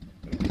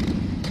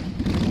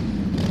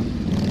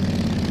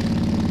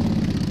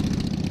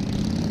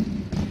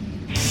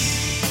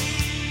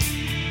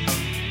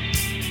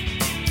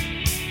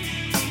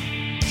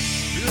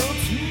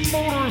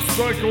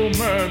Motorcycle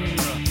Men.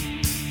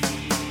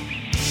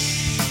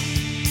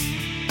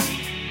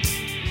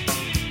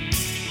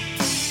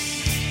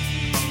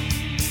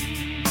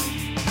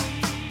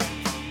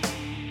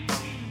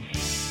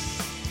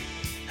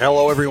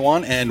 Hello,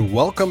 everyone, and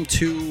welcome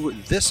to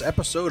this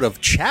episode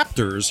of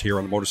Chapters here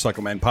on the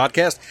Motorcycle Man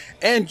podcast.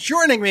 And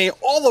joining me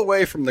all the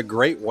way from the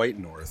Great White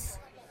North,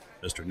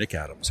 Mr. Nick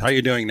Adams. How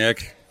you doing,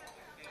 Nick?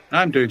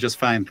 I'm doing just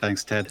fine,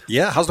 thanks, Ted.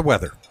 Yeah, how's the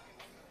weather?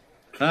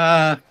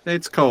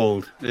 It's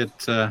cold.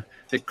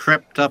 It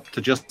crept up to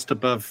just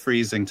above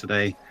freezing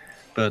today,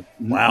 but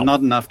Wow.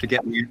 not enough to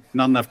get me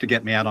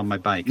out on my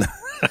bike.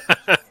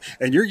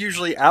 And you're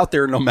usually out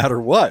there no matter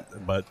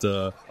what, but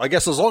I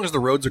guess as long as the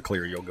roads are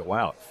clear, you'll go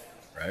out,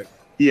 right?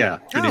 Yeah,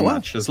 pretty Oh, wow.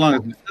 much. As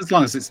long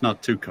as it's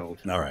not too cold.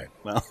 All right.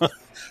 Well,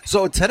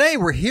 so today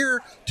we're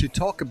here to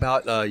talk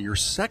about your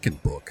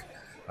second book.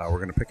 We're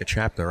going to pick a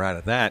chapter out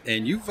of that,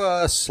 and you've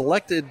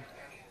selected,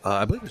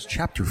 I believe it was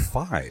chapter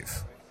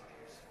 5.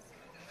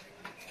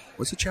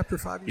 Was it chapter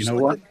 5? You know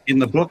what? In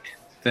the book,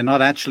 they're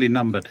not actually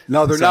numbered.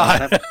 No, they're So not. I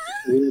have to-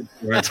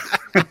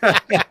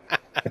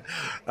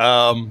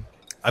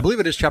 I believe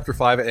it is chapter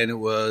 5, and it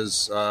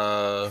was,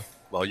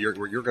 well, you're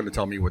going to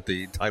tell me what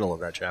the title of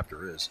that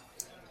chapter is.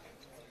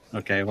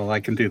 Okay, well,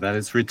 I can do that.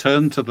 It's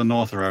Return to the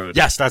North Road.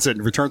 Yes, that's it.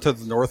 Return to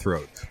the North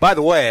Road. By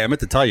the way, I meant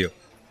to tell you,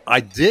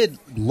 I did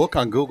look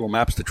on Google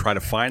Maps to try to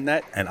find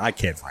that, and I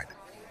can't find it.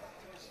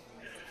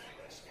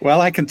 Well,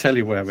 I can tell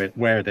you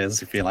where it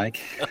is if you like.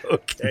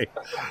 Okay.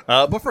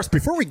 But first,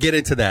 before we get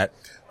into that,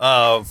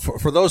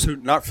 for those who are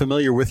not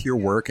familiar with your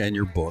work and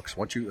your books,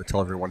 why don't you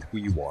tell everyone who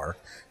you are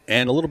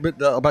and a little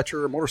bit about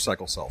your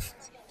motorcycle self?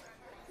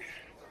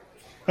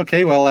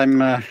 Okay, well, I'm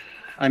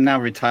now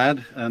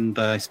retired, and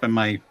I spend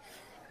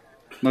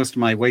most of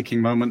my waking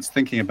moments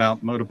thinking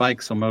about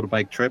motorbikes or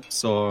motorbike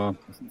trips, or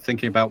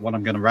thinking about what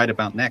I'm going to write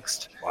about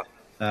next.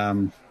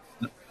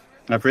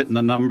 I've written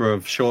a number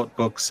of short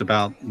books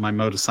about my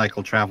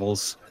motorcycle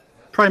travels,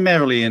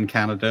 primarily in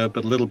Canada,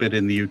 but a little bit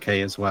in the UK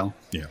as well.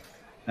 Yeah.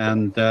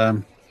 And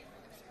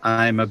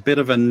I'm a bit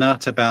of a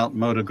nut about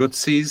Moto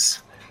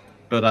Guzzi's,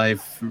 but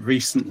I've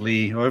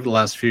recently, over the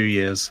last few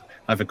years,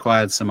 I've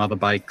acquired some other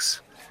bikes.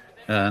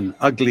 An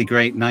ugly,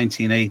 great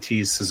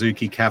 1980s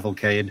Suzuki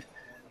Cavalcade,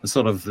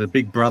 sort of the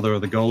big brother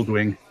of the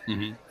Goldwing.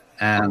 Mm-hmm.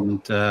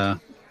 And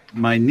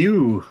my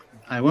new,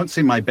 I won't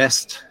say my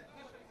best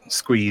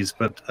squeeze,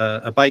 but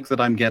a bike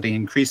that I'm getting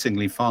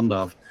increasingly fond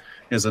of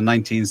is a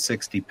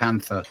 1960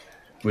 Panther,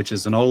 which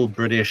is an old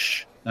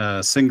British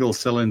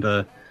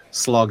single-cylinder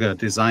slogger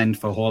designed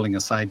for hauling a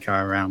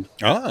sidecar around.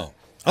 Oh,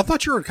 I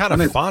thought you were kind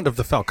of fond of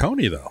the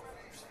Falcone, though.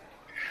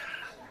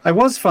 I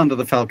was fond of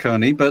the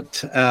Falcone,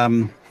 but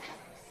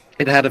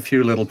it had a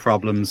few little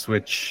problems,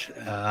 which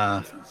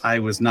I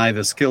was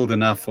neither skilled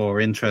enough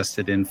or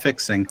interested in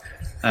fixing.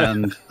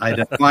 And I'd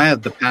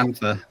acquired the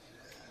Panther,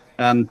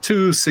 and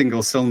two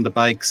single-cylinder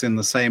bikes in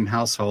the same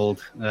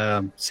household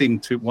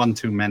seemed one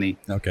too many.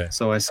 Okay.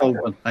 So I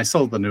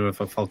sold the newer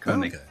for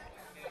Falcone. Okay.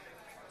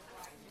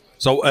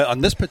 So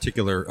on this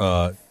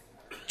particular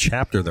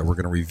chapter that we're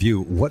going to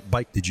review, what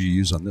bike did you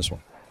use on this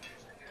one?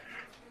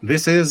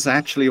 This is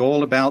actually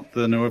all about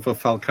the Nuovo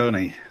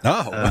Falcone.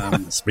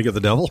 Oh, speak of the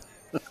devil.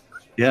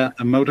 Yeah,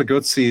 a Moto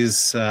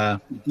Guzzi's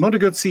Moto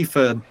Guzzi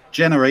for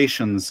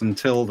generations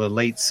until the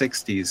late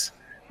 60s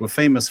were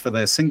famous for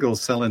their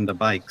single-cylinder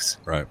bikes,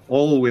 Right.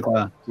 all with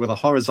a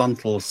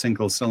horizontal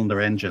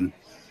single-cylinder engine.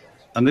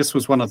 And this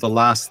was one of the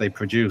last they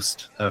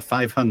produced, a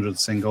 500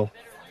 single.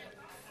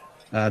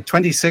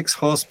 26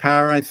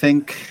 horsepower, I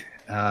think.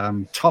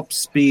 Top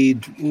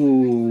speed,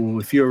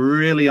 if you're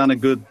really on a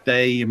good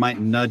day, you might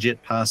nudge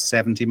it past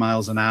 70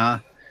 miles an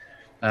hour.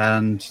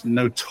 And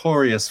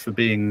notorious for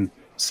being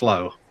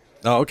slow.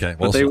 Oh, okay.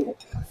 Well, But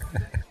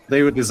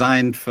they were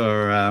designed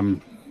for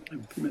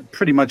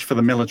pretty much for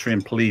the military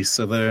and police,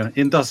 so they're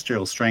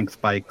industrial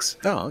strength bikes,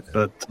 oh,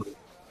 okay.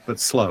 but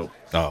slow.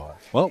 Oh,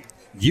 well,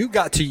 you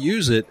got to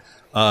use it.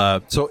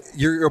 So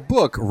your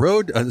book,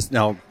 Road,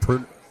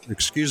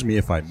 excuse me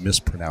if I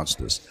mispronounced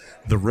this,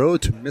 The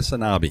Road to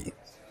Misanabi.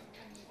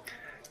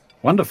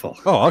 Wonderful.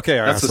 Oh, okay.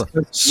 All right. That's a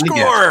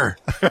Score!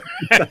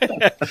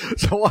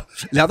 So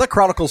now that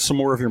chronicles some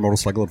more of your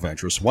motorcycle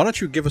adventures. Why don't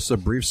you give us a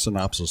brief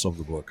synopsis of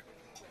the book?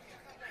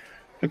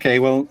 Okay,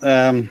 well,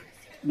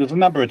 there's a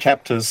number of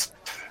chapters,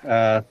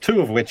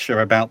 two of which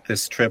are about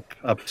this trip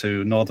up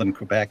to northern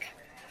Quebec.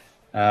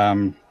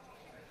 Other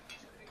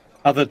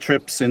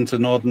trips into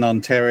northern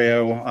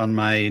Ontario on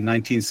my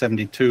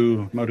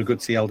 1972 Moto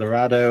Guzzi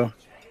Eldorado.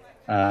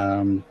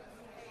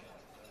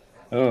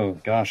 Oh,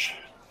 gosh.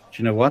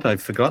 Do you know what?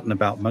 I've forgotten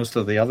about most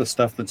of the other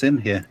stuff that's in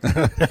here.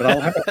 But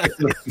I'll have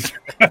You're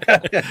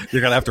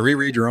going to have to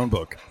reread your own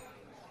book.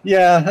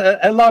 Yeah,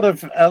 a lot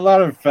of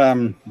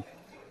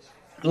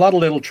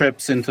little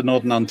trips into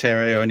northern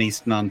Ontario and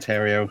eastern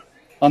Ontario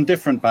on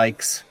different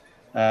bikes.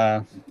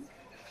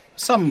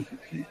 Some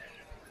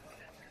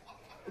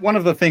one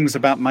of the things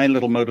about my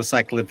little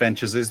motorcycle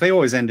adventures is they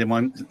always end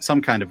in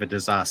some kind of a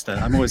disaster.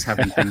 I'm always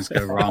having things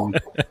go wrong.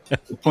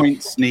 The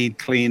points need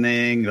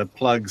cleaning, the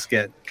plugs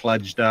get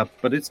kludged up,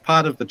 but it's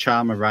part of the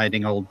charm of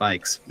riding old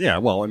bikes. Yeah,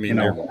 well, I mean,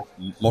 they're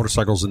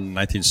motorcycles in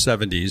the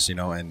 1970s,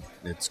 and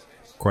it's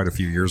quite a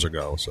few years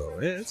ago, so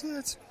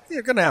it's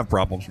you're going to have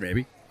problems,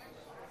 maybe.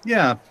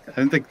 Yeah,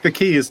 and the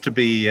key is to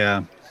be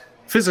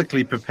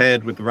physically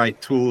prepared with the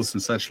right tools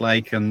and such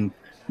like, and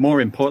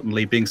more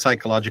importantly, being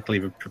psychologically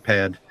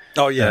prepared.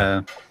 Oh,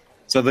 yeah.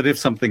 So that if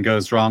something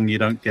goes wrong, you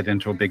don't get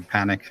into a big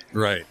panic.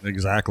 Right,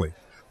 exactly.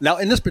 Now,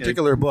 in this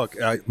particular book,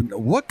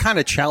 what kind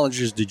of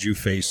challenges did you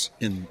face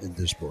in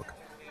this book?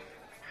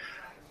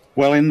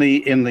 Well, in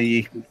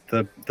the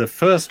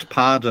first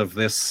part of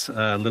this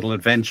little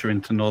adventure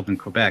into northern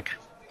Quebec,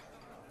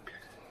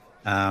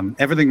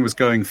 everything was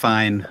going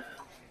fine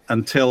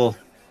until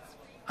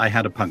I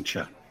had a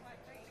puncture.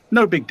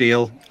 No big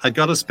deal. I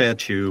got a spare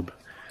tube.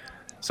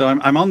 So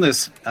I'm on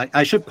this.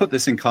 I should put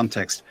this in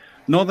context.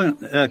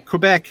 Northern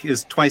Quebec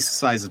is twice the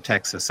size of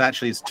Texas.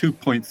 Actually, it's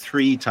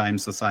 2.3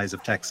 times the size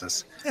of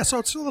Texas. Yeah, so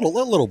it's a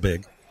little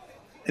big.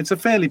 It's a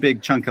fairly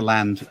big chunk of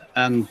land,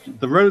 and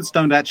the roads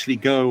don't actually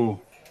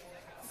go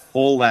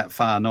all that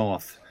far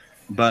north.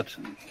 But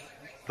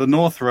the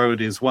North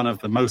Road is one of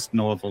the most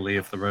northerly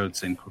of the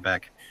roads in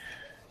Quebec.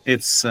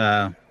 It's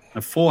a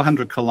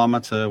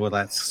 400-kilometer, well,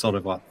 that's sort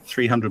of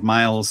 300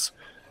 miles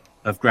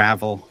of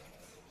gravel.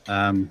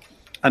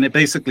 And it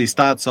basically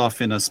starts off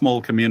in a small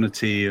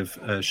community of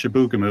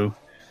Chibougamau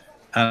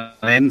and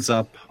ends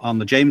up on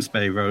the James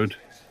Bay Road,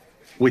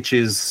 which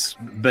is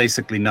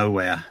basically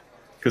nowhere,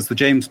 because the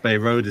James Bay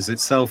Road is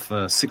itself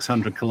a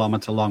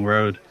 600-kilometer long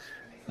road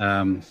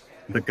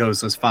that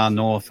goes as far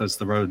north as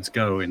the roads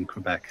go in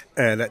Quebec.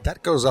 And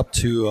that goes up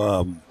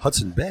to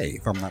Hudson Bay,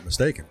 if I'm not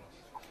mistaken.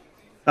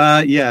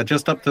 Yeah,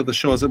 just up to the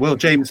shores. Well,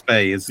 James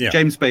Bay is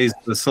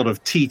the sort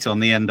of teat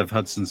on the end of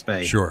Hudson's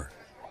Bay. Sure.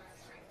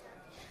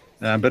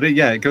 But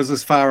it goes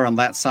as far on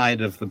that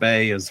side of the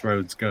bay as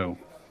roads go.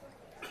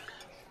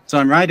 So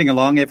I'm riding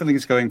along,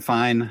 everything's going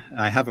fine.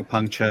 I have a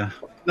puncture,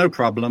 no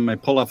problem. I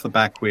pull off the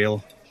back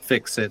wheel,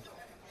 fix it,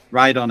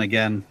 ride on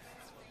again.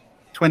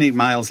 20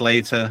 miles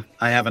later,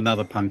 I have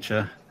another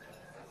puncture.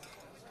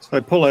 So I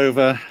pull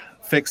over,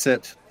 fix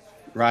it,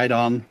 ride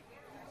on,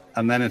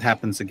 and then it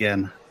happens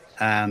again.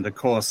 And of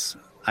course,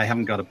 I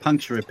haven't got a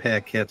puncture repair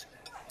kit.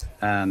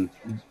 And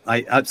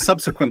I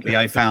subsequently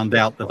I found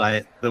out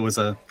that there was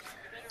a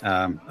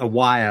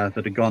wire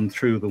that had gone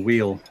through the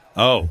wheel.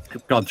 Oh,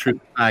 gone through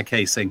the tire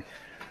casing,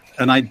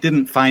 and I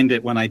didn't find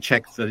it when I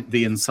checked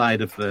the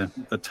inside of the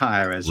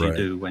tire, as you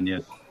do when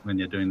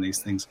you're doing these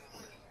things.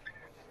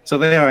 So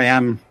there I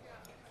am.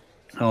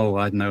 Oh,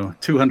 I don't know,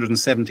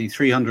 270,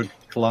 300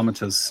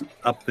 kilometers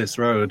up this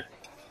road,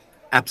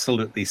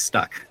 absolutely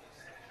stuck.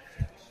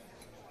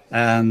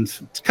 And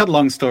to cut a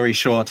long story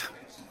short,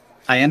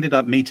 I ended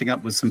up meeting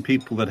up with some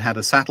people that had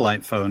a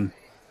satellite phone.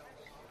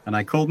 And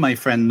I called my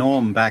friend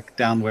Norm back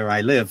down where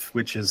I live,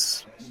 which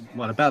is,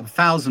 about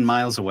 1,000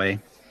 miles away.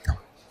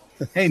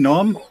 Hey,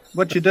 Norm,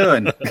 what you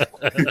doing?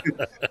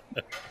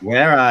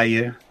 Where are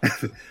you?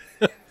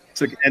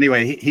 So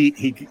anyway,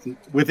 he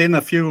within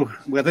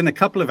a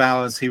couple of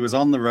hours, he was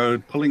on the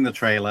road pulling the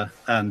trailer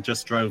and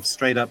just drove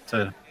straight up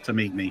to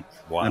meet me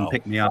and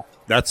pick me up.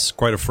 That's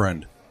quite a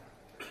friend.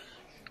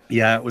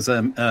 Yeah, it was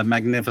a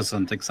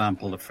magnificent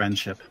example of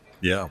friendship.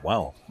 Yeah,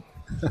 wow.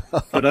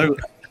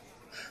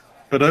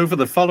 But over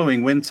the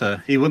following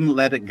winter, he wouldn't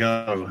let it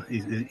go.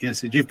 He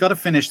said, "You've got to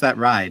finish that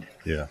ride."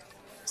 Yeah.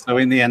 So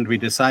in the end, we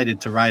decided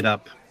to ride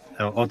up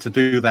or to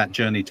do that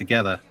journey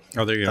together.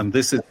 Oh, there you go. And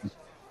this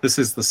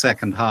is the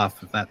second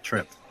half of that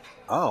trip.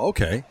 Oh,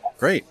 okay.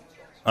 Great.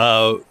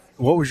 What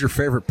was your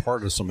favorite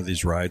part of some of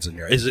these rides in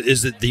here?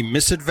 Is it the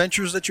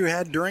misadventures that you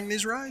had during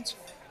these rides?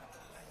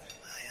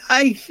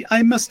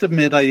 I must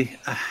admit,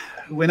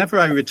 whenever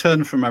I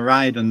return from a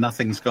ride and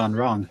nothing's gone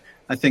wrong,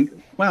 I think,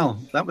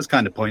 well, that was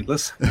kind of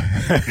pointless.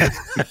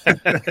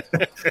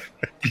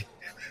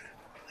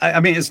 I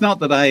mean, it's not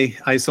that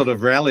I sort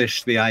of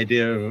relish the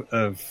idea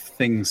of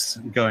things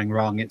going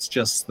wrong. It's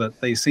just that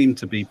they seem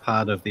to be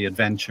part of the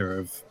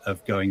adventure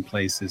of going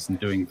places and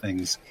doing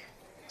things.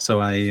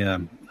 So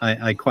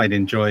I quite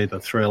enjoy the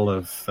thrill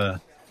of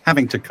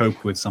having to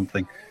cope with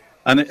something.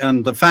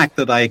 And the fact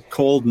that I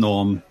called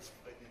Norm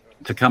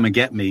to come and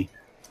get me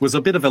was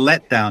a bit of a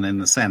letdown in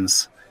the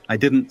sense I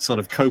didn't sort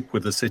of cope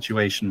with the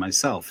situation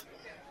myself.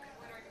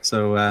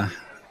 So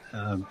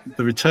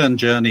the return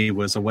journey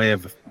was a way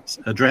of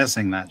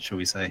addressing that, shall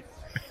we say.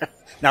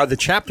 Now, the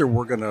chapter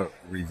we're going to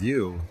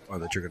review, or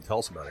that you're going to tell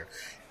us about here,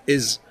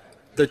 is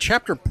the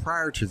chapter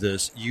prior to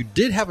this. You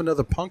did have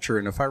another puncture,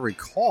 and if I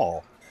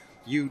recall,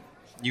 you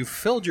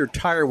filled your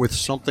tire with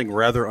something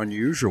rather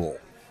unusual.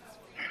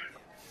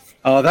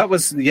 Oh, that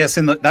was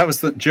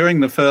during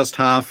the first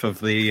half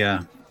of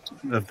the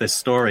of this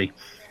story.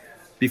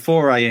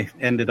 Before I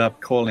ended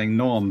up calling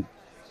Norm,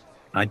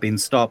 I'd been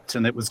stopped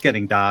and it was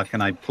getting dark,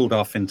 and I pulled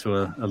off into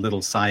a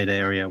little side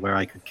area where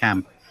I could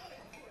camp.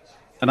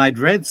 And I'd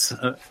read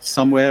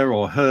somewhere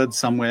or heard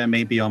somewhere,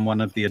 maybe on one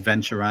of the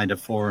Adventure Rider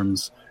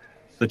forums,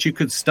 that you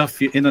could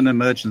in an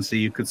emergency,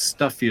 you could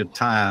stuff your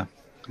tire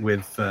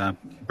with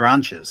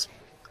branches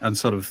and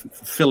sort of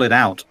fill it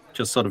out,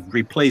 just sort of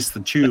replace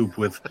the tube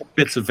with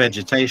bits of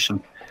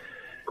vegetation.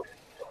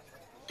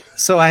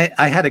 So I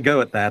had a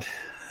go at that.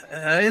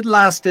 It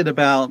lasted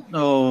about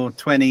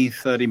 20,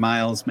 30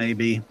 miles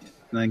maybe,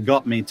 and then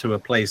got me to a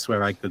place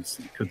where I could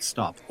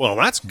stop. Well,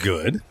 that's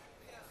good.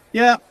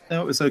 Yeah,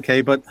 that was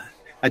okay, but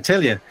I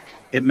tell you,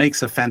 it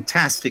makes a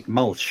fantastic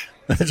mulch.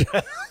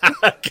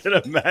 I can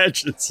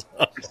imagine so.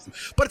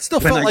 But it still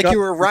felt like you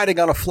were riding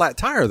on a flat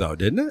tire, though,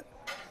 didn't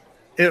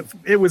it?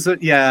 It was I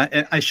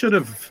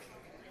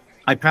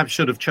perhaps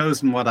should have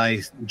chosen what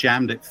I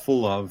jammed it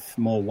full of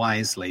more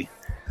wisely.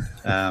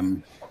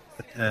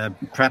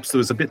 Perhaps there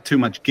was a bit too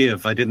much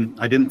give. I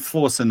didn't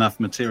force enough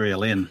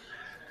material in,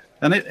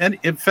 and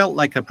it felt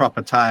like a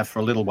proper tire for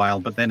a little while,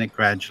 but then it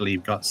gradually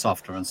got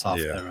softer and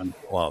softer. Yeah. And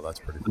wow, that's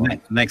pretty cool.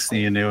 Next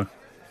thing you knew,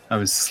 I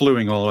was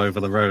slewing all over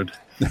the road.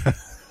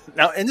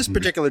 Now, in this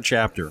particular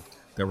chapter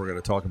that we're going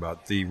to talk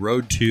about, the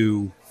Road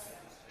to...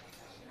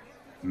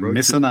 No.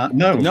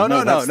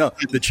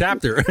 The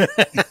chapter.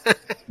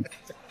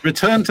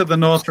 Return to the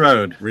North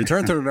Road.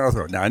 Return to the North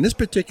Road. Now, in this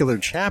particular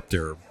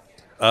chapter,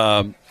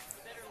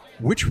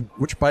 which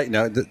bike?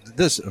 Now,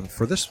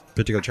 for this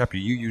particular chapter,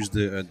 you used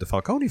the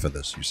Falcone for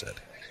this. You said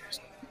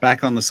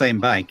back on the same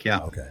bike. Yeah.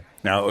 Okay.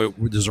 Now,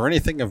 is there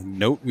anything of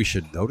note we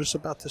should notice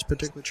about this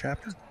particular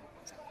chapter?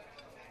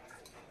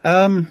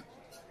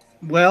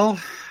 Well,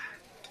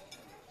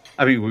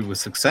 I mean, we were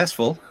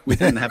successful. We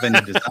didn't have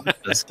any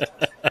disasters.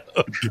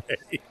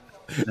 Okay.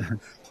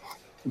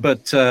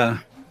 But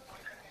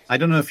I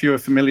don't know if you're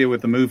familiar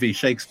with the movie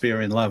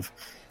Shakespeare in Love.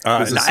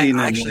 There's a scene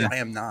actually, I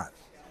am not.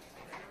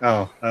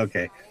 Oh,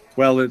 okay.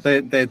 Well,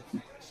 they're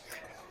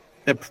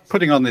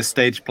putting on this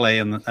stage play,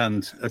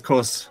 and of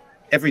course,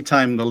 every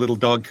time the little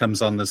dog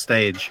comes on the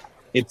stage,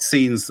 it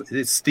steals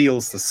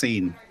the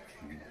scene.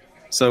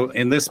 So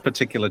in this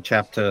particular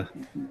chapter,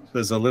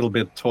 there's a little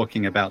bit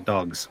talking about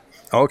dogs.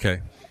 Okay.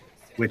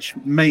 Which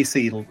may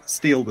steal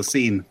the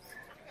scene.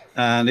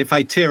 And if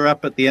I tear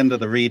up at the end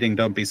of the reading,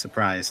 don't be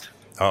surprised.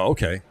 Oh,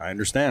 okay. I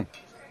understand.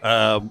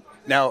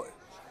 Now,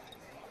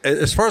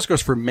 as far as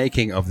goes for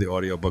making of the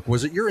audiobook,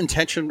 was it your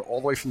intention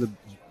all the way from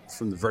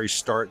the very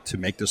start to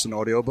make this an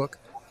audiobook?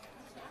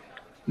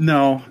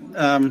 No.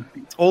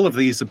 All of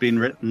these have been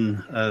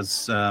written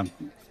as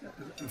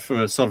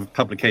for a sort of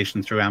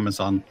publication through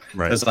Amazon,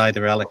 right, as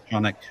either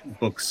electronic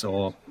books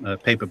or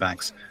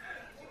paperbacks.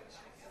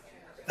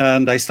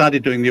 And I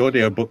started doing the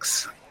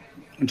audiobooks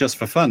just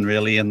for fun,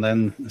 really, and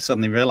then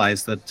suddenly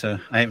realized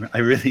that I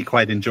really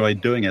quite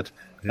enjoyed doing it,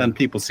 and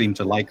people seem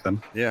to like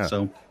them. Yeah.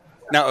 So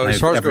now, as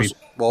far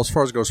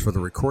as goes for the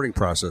recording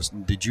process,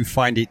 did you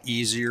find it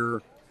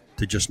easier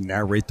to just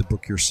narrate the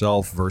book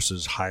yourself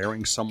versus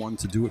hiring someone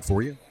to do it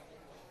for you?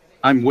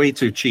 I'm way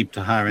too cheap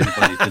to hire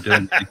anybody to do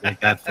anything like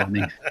that for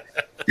me.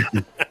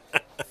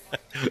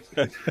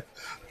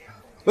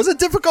 Was it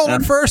difficult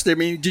at first? I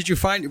mean,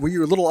 were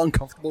you a little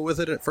uncomfortable with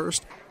it at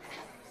first?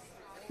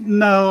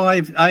 No,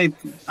 I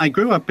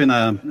grew up in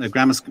a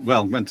grammar school.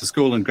 Well, went to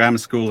school and grammar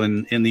school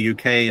in the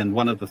UK, and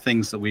one of the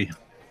things that we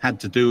had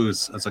to do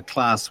as a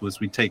class was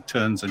we take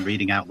turns in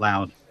reading out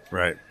loud.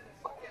 Right.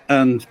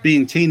 And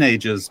being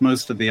teenagers,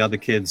 most of the other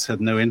kids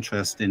had no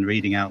interest in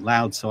reading out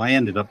loud, so I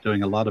ended up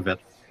doing a lot of it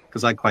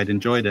because I quite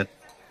enjoyed it.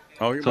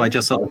 Oh, so I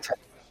just sort of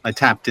I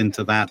tapped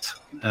into that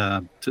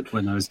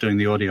when I was doing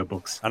the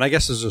audiobooks. And I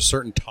guess there's a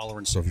certain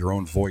tolerance of your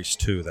own voice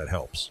too that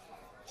helps.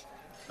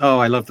 Oh,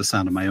 I love the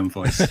sound of my own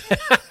voice.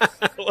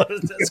 Well,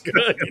 that's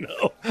good,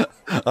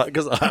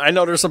 because I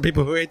know there's some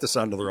people who hate the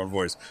sound of their own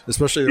voice,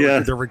 especially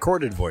their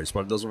recorded voice,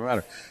 but it doesn't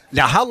matter.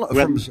 Now, how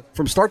long,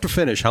 from start to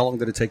finish, how long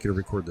did it take you to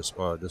record this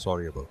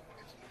audiobook?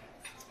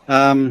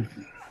 Let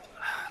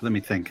me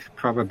think.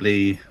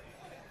 Probably,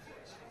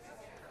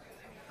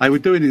 I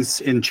would do it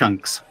in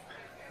chunks,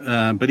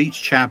 but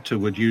each chapter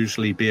would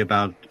usually be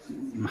about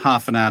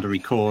half an hour to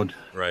record,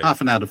 right,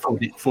 half an hour to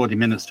 40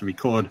 minutes to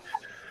record,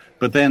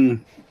 but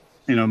then,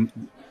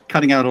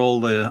 cutting out all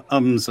the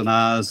ums and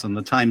ahs and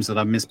the times that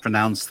I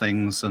mispronounced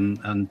things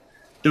and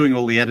doing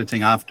all the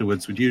editing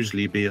afterwards would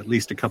usually be at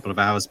least a couple of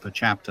hours per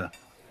chapter.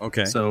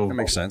 Okay, so that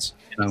makes sense.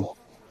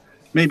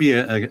 Maybe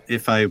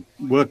if I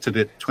worked at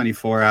it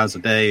 24 hours a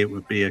day, it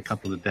would be a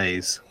couple of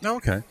days.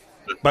 Okay.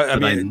 But I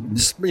mean,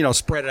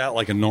 spread it out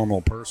like a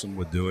normal person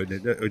would do it.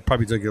 It would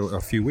probably take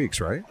a few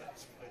weeks, right?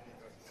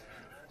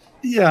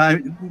 Yeah.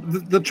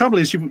 The trouble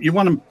is you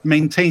want to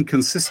maintain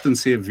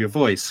consistency of your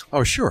voice.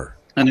 Oh, sure.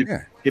 And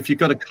if you've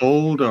got a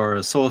cold or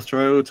a sore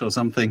throat or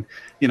something,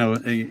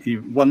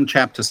 one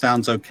chapter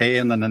sounds okay,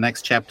 and then the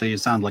next chapter you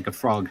sound like a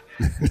frog.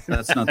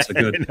 That's not so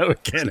good. No,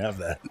 it can't have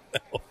that. No.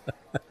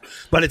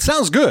 But it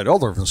sounds good,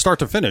 although from start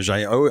to finish.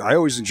 I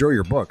always enjoy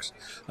your books.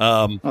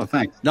 Oh,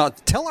 thanks. Now,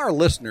 tell our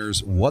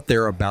listeners what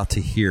they're about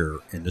to hear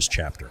in this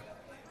chapter.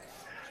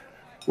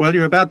 Well,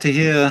 you're about to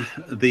hear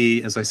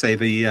the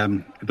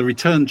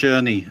return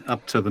journey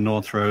up to the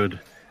North Road,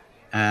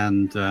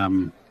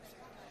 and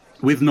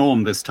with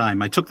Norm this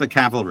time. I took the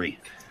cavalry.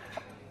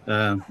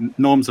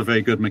 Norm's a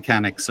very good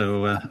mechanic,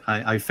 so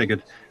I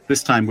figured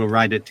this time we'll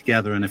ride it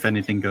together, and if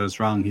anything goes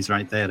wrong, he's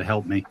right there to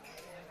help me.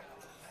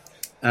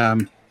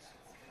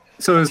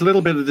 So there's a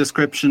little bit of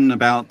description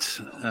about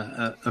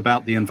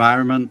the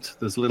environment.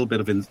 There's a little bit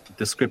of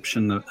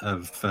description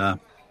of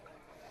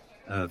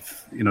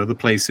the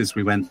places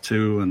we went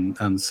to,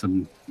 and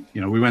some,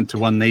 we went to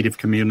one native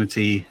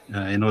community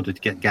in order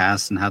to get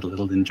gas and had a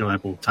little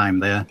enjoyable time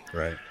there.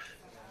 Right.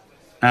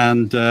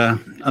 And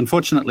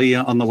unfortunately,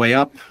 on the way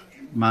up,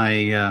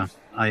 I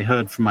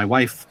heard from my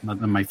wife.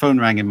 My phone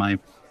rang in my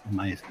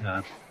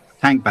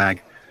tank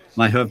bag,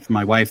 and I heard from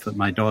my wife that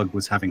my dog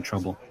was having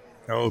trouble.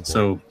 Oh, boy.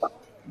 So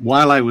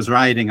while I was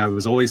riding, I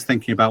was always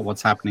thinking about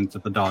what's happening to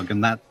the dog,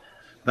 and that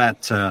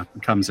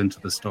comes into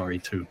the story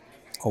too.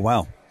 Oh,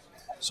 wow.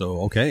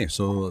 So, okay.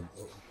 So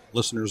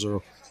listeners are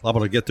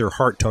liable to get their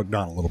heart tugged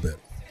on a little bit.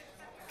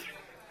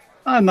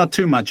 Not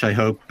too much, I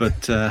hope.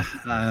 But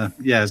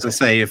as I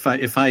say,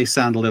 if I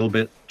sound a little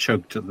bit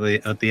choked at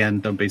the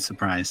end, don't be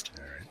surprised.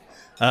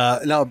 All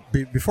right. Now,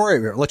 before I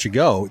let you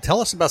go,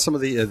 tell us about some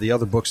of the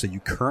other books that you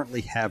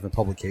currently have in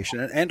publication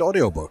and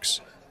audiobooks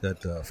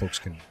that folks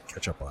can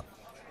catch up on.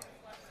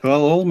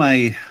 Well, all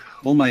my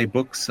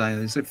books,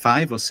 is it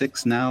 5 or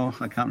 6 now?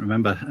 I can't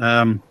remember.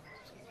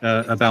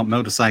 About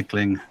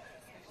motorcycling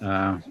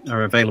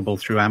are available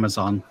through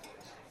Amazon.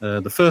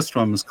 The first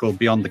one was called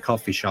Beyond the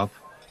Coffee Shop,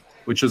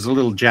 which was a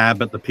little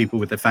jab at the people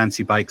with the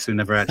fancy bikes who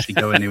never actually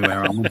go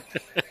anywhere on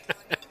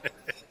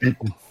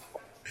them.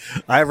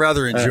 I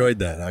rather enjoyed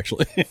that,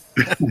 actually.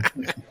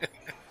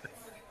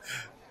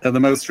 The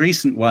most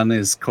recent one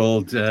is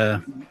called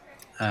Do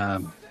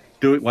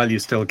It While You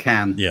Still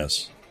Can.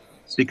 Yes.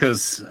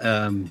 Because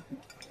how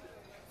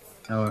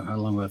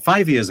long was it?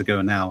 5 years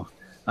ago now,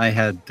 I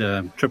had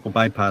triple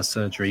bypass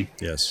surgery.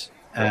 Yes.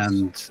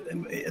 And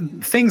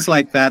things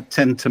like that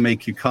tend to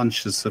make you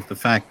conscious of the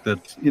fact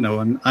that,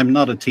 I'm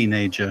not a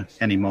teenager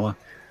anymore,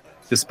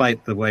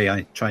 despite the way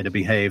I try to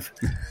behave.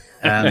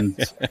 And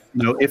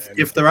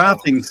if there are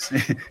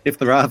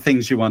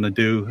things you want to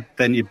do,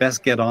 then you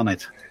best get on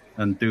it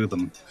and do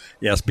them.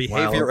 Yes,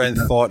 behavior and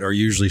thought are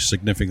usually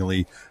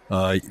significantly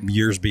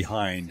years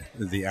behind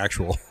the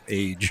actual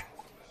age.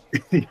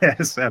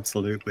 Yes,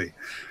 absolutely.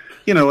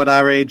 At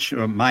our age,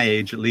 or my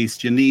age at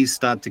least, your knees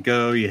start to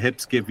go, your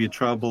hips give you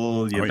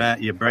trouble,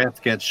 your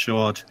breath gets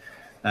short.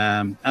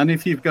 And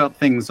if you've got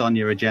things on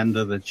your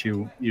agenda that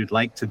you'd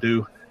like to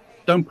do,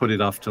 don't put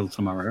it off till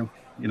tomorrow.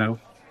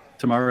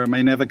 Tomorrow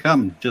may never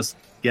come. Just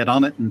get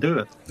on it and do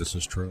it. This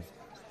is true.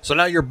 So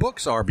now your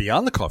books are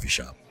Beyond the Coffee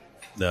Shop.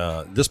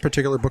 This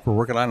particular book we're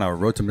working on,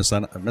 Road to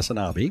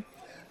Missinaba.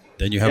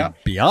 Then you have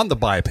Beyond the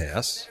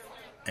Bypass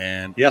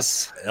and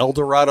El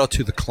Dorado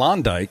to the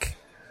Klondike,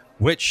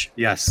 which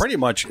pretty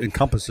much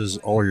encompasses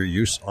all your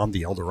use on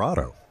the El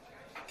Dorado.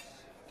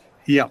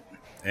 Yep.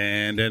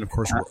 And then, of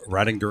course,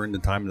 riding during the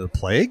time of the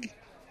plague,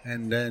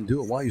 and then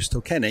Do It While You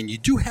Still Can. And you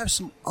do have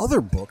some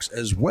other books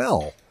as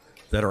well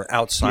that are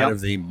outside of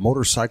the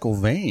motorcycle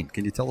vein.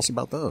 Can you tell us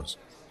about those?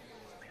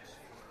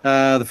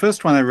 The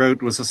first one I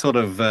wrote was a sort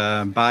of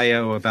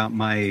bio about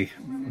my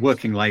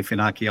working life in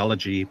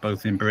archaeology,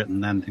 both in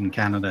Britain and in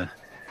Canada.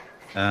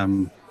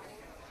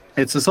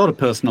 It's a sort of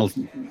personal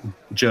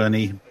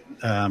journey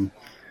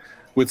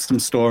with some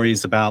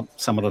stories about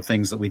some of the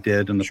things that we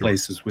did and the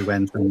places we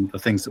went and the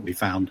things that we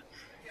found.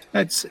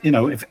 It's,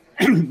 if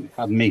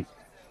pardon me,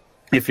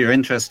 if you're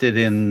interested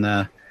in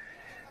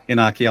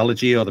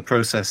archaeology or the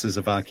processes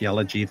of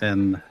archaeology,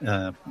 then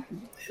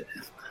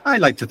I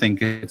like to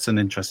think it's an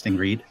interesting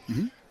read.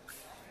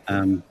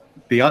 Mm-hmm.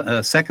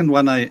 The second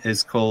one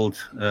is called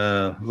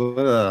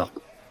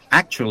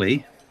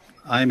Actually,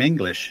 I'm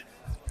English.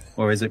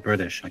 Or is it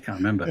British? I can't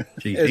remember.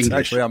 It's English.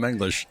 Actually, I'm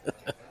English.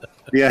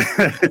 Yeah.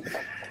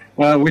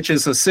 Well, which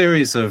is a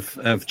series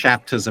of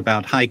chapters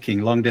about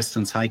hiking,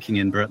 long-distance hiking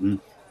in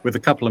Britain, with a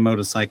couple of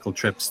motorcycle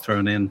trips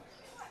thrown in.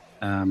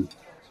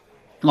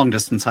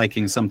 Long-distance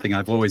hiking is something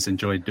I've always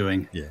enjoyed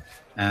doing. Yeah.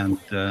 And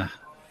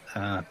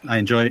I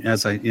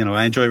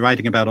enjoy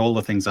writing about all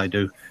the things I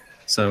do.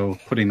 So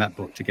putting that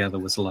book together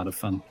was a lot of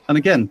fun. And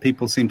again,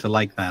 people seem to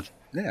like that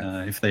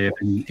if they have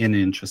any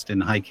interest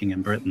in hiking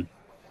in Britain.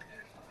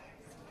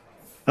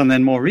 And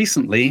then more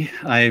recently,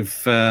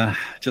 I've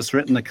just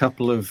written a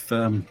couple of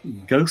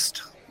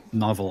ghost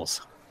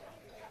novels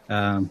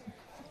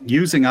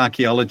using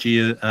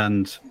archaeology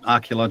and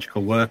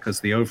archaeological work as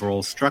the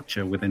overall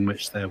structure within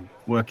which they're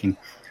working,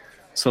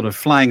 sort of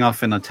flying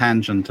off in a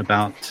tangent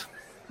about,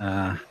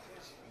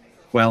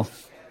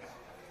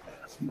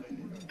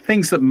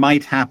 things that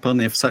might happen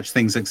if such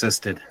things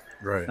existed,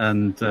 right?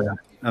 And the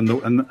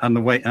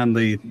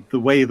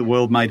way the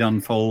world might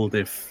unfold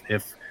if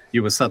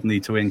you were suddenly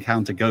to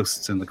encounter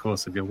ghosts in the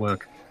course of your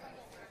work.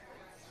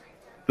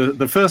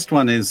 The first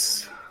one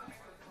is,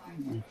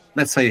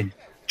 let's say,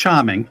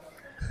 charming,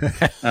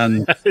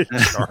 and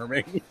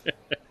charming.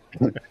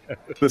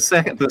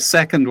 The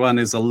second one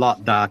is a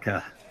lot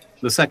darker.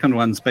 The second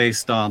one's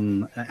based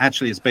on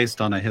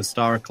a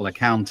historical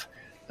account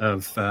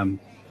of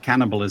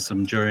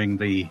cannibalism during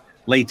the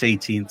late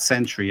 18th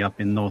century up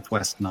in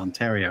northwestern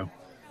Ontario.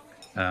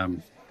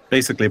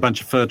 Basically, a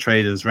bunch of fur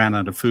traders ran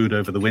out of food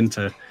over the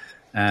winter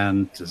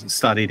and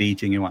started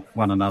eating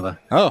one another.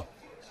 Oh,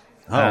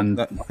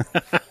 And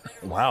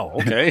wow.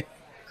 Okay.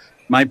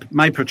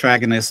 my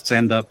protagonists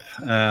end up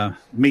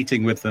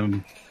meeting with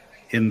them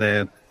in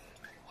their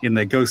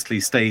ghostly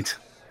state,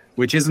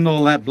 which isn't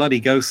all that bloody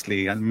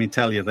ghostly. Let me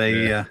tell you,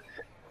 they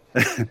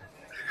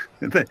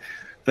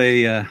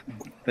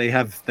they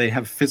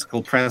have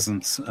physical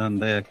presence,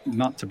 and they're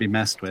not to be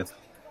messed with.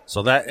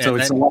 So that So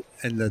and, it's and, a lot-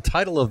 and the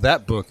title of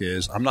that book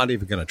is, I'm not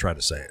even going to try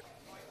to say it.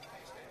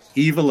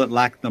 Evil at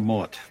Lac the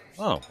Mort.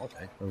 Oh,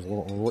 okay. It was a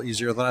little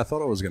easier than I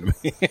thought it was going to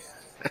be.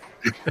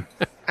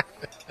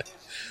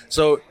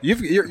 So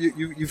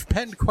you've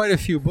penned quite a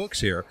few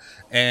books here,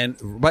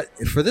 but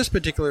for this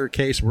particular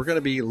case, we're going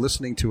to be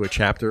listening to a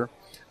chapter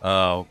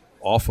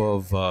off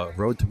of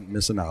Road to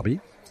Missinaba,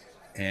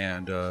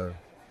 and I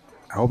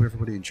hope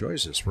everybody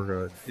enjoys this.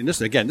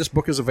 This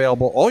book is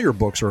available. All your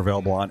books are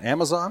available on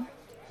Amazon,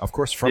 of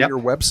course, from Yep. your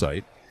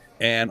website,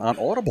 and on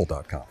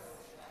Audible.com.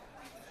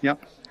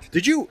 Yep.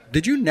 Did you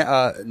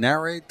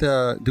narrate do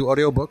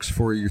audiobooks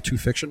for your 2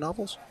 fiction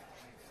novels?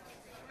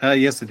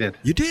 Yes, it did.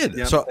 You did.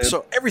 Yeah,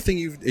 So everything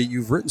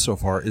you've written so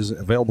far is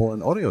available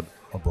in audio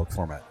book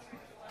format.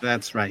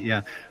 That's right.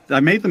 Yeah, I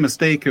made the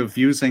mistake of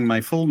using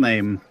my full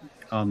name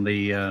on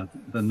the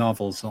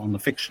novels, on the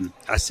fiction.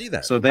 I see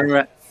that. So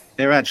they're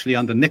actually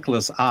under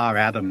Nicholas R.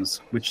 Adams,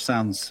 which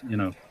sounds,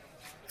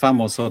 far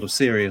more sort of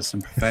serious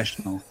and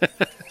professional.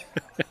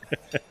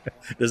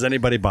 Does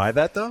anybody buy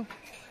that though?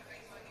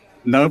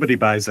 Nobody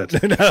buys it.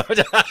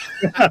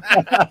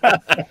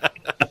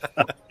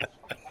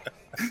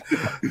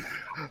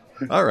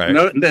 All right.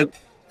 No,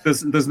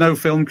 there's no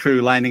film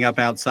crew lining up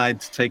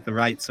outside to take the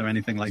rights or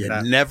anything like You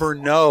that. never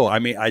know. I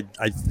mean, I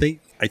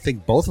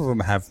think both of them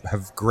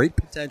have great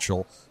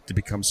potential to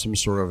become some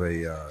sort of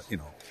a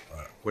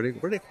what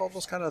do they call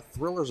those kind of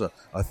thrillers?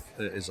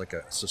 Is like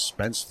a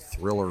suspense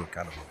thriller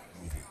kind of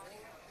a movie.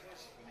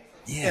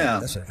 Yeah.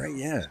 That's it, right.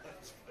 Yeah.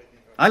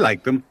 I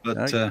like them,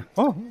 but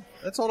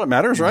That's all that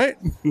matters, right?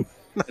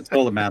 it's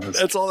all that matters.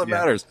 That's all that Yeah.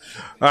 matters.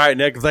 All right,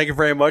 Nick, thank you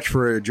very much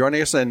for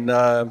joining us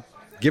and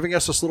giving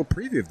us this little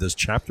preview of this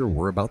chapter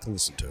we're about to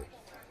listen to.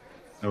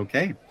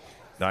 Okay.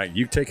 All right,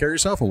 you take care of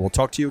yourself, and we'll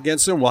talk to you again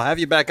soon. We'll have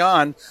you back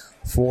on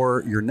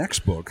for your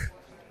next book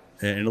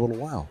in a little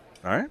while.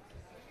 All right?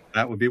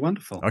 That would be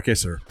wonderful. Okay,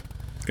 sir.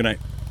 Good night.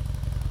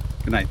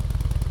 Good night.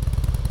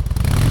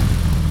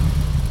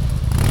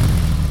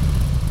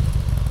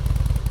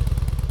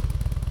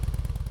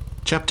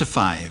 Chapter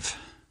 5.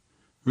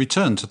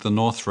 Return to the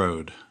North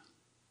Road.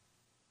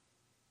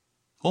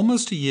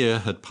 Almost a year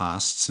had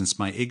passed since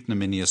my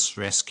ignominious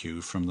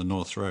rescue from the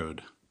North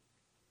Road.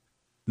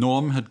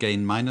 Norm had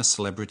gained minor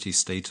celebrity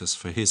status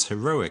for his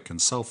heroic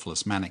and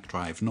selfless manic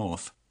drive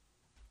north,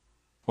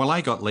 while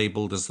I got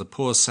labelled as the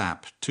poor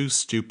sap too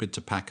stupid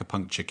to pack a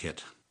puncture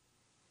kit.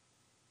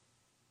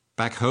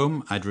 Back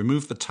home, I'd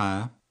removed the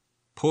tire,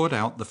 poured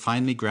out the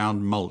finely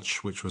ground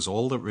mulch which was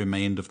all that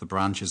remained of the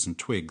branches and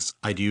twigs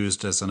I'd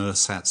used as an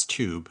ersatz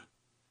tube,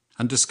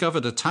 and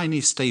discovered a tiny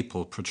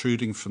staple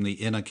protruding from the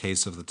inner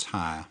case of the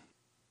tire.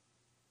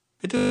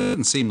 It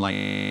didn't seem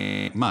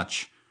like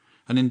much,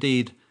 and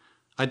indeed,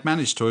 I'd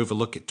managed to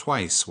overlook it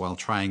twice while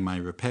trying my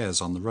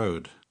repairs on the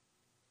road,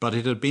 but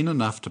it had been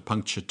enough to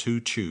puncture 2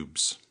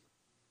 tubes.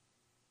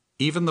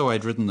 Even though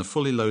I'd ridden the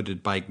fully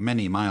loaded bike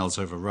many miles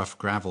over rough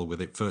gravel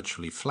with it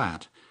virtually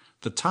flat,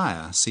 the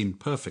tire seemed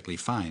perfectly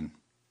fine.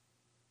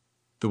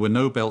 There were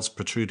no belts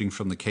protruding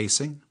from the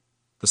casing,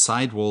 the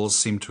side walls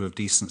seemed to have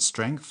decent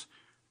strength,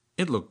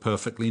 it looked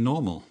perfectly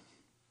normal.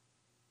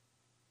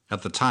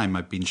 At the time,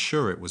 I'd been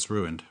sure it was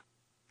ruined.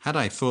 Had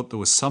I thought there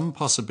was some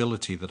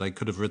possibility that I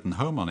could have ridden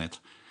home on it,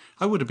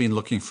 I would have been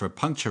looking for a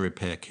puncture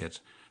repair kit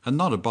and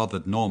not have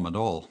bothered Norm at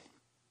all.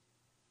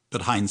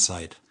 But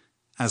hindsight,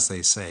 as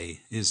they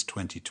say, is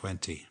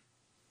 20/20.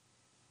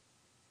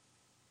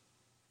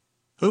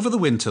 Over the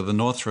winter, the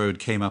North Road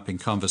came up in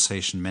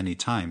conversation many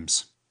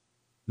times.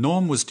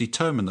 Norm was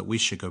determined that we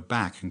should go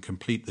back and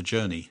complete the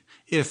journey,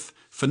 if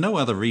for no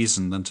other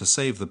reason than to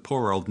save the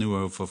poor old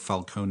Nuovo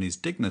Falcone's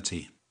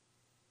dignity.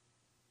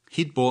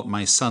 He'd bought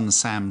my son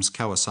Sam's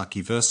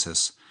Kawasaki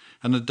Versys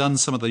and had done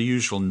some of the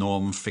usual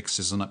Norm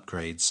fixes and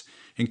upgrades,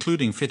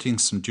 including fitting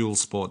some dual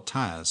sport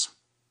tires.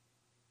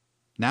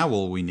 Now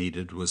all we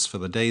needed was for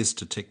the days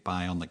to tick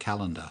by on the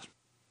calendar.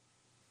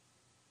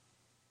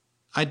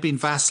 I'd been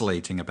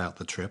vacillating about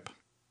the trip.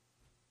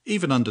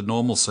 Even under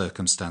normal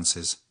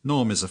circumstances,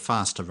 Norm is a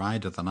faster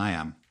rider than I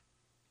am,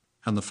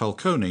 and the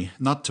Falcone,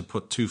 not to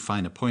put too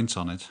fine a point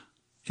on it,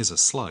 is a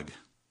slug.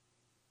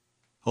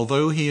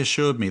 Although he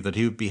assured me that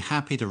he would be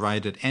happy to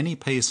ride at any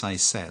pace I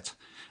set,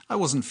 I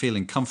wasn't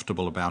feeling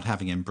comfortable about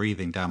having him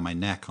breathing down my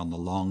neck on the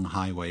long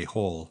highway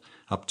haul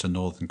up to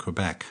northern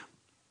Quebec.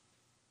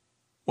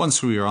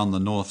 Once we were on the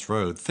North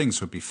Road,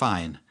 things would be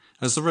fine,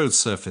 as the road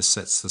surface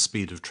sets the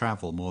speed of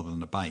travel more than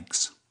the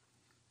bike's.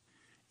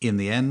 In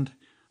the end,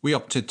 we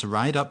opted to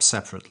ride up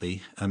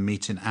separately and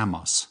meet in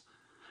Amos,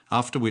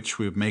 after which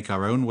we would make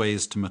our own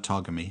ways to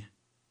Matogamy,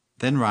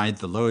 then ride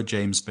the Lower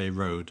James Bay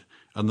Road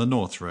and the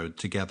North Road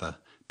together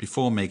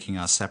before making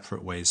our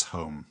separate ways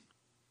home.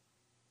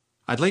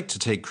 I'd like to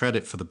take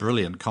credit for the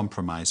brilliant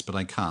compromise, but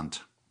I can't.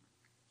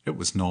 It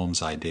was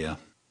Norm's idea.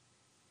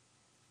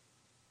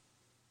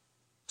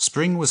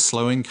 Spring was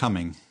slow in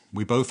coming.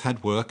 We both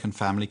had work and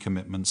family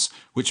commitments,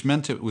 which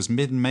meant it was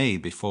mid-May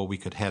before we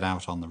could head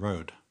out on the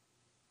road.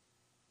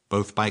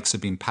 Both bikes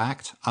had been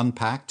packed,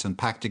 unpacked, and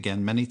packed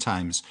again many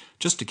times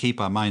just to keep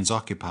our minds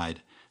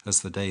occupied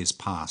as the days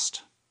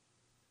passed.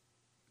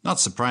 Not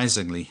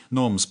surprisingly,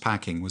 Norm's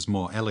packing was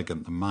more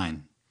elegant than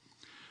mine.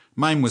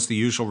 Mine was the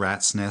usual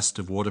rat's nest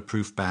of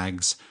waterproof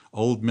bags,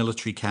 old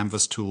military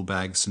canvas tool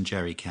bags and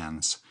jerry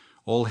cans,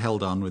 all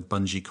held on with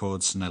bungee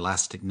cords and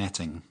elastic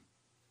netting.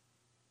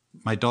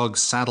 My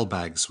dog's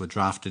saddlebags were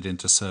drafted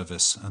into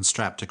service and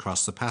strapped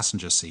across the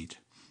passenger seat,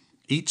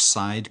 each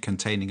side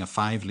containing a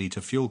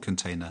 5-litre fuel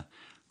container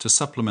to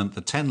supplement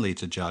the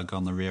 10-litre jug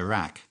on the rear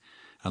rack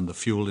and the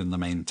fuel in the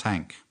main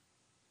tank.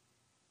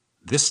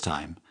 This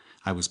time,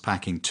 I was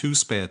packing 2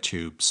 spare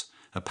tubes,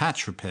 a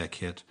patch repair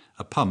kit,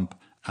 a pump,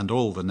 and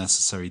all the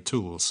necessary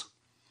tools.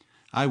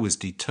 I was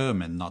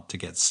determined not to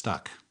get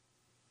stuck.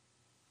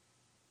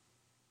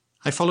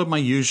 I followed my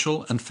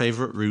usual and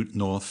favourite route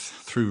north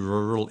through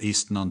rural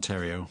eastern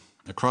Ontario,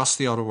 across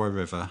the Ottawa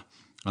River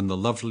and the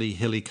lovely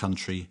hilly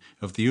country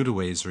of the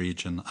Outaouais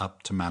region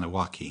up to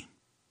Maniwaki.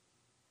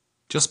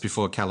 Just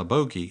before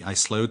Calabogie, I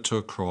slowed to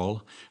a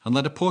crawl and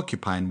let a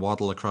porcupine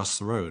waddle across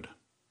the road.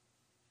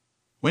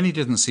 When he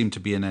didn't seem to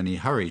be in any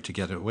hurry to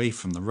get away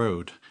from the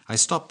road, I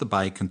stopped the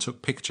bike and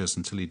took pictures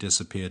until he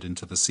disappeared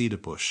into the cedar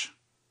bush.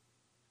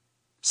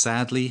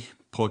 Sadly,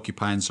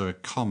 porcupines are a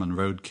common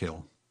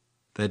roadkill.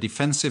 Their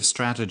defensive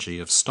strategy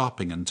of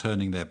stopping and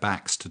turning their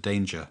backs to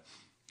danger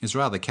is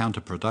rather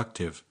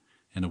counterproductive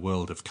in a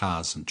world of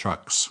cars and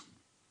trucks.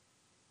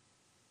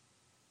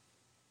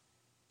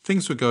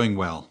 Things were going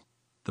well.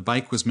 The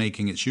bike was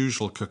making its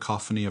usual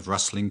cacophony of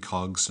rustling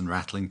cogs and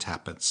rattling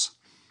tappets.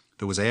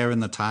 There was air in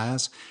the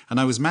tires, and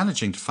I was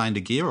managing to find a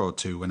gear or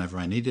two whenever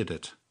I needed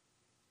it.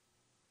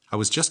 I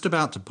was just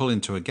about to pull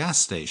into a gas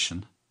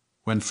station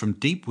when from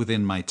deep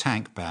within my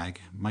tank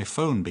bag, my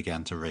phone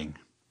began to ring.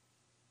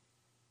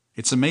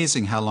 It's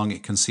amazing how long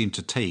it can seem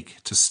to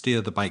take to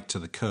steer the bike to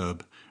the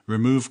curb,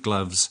 remove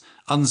gloves,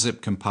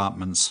 unzip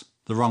compartments,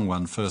 the wrong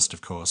one first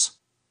of course,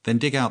 then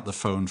dig out the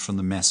phone from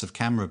the mess of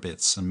camera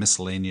bits and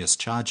miscellaneous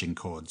charging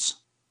cords.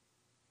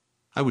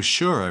 I was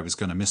sure I was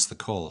going to miss the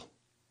call.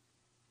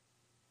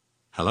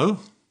 Hello?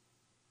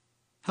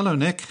 Hello,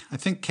 Nick. I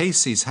think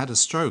Casey's had a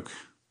stroke.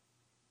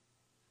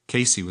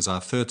 Casey was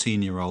our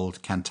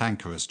 13-year-old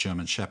cantankerous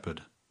German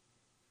Shepherd.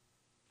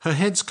 Her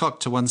head's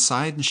cocked to one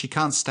side and she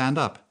can't stand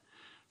up.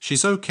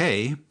 She's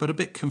okay, but a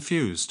bit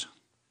confused.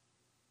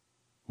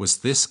 Was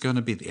this going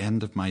to be the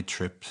end of my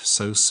trip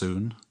so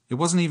soon? It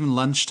wasn't even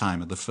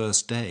lunchtime of the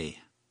first day.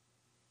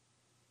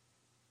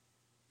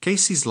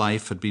 Casey's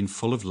life had been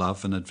full of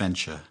love and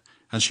adventure,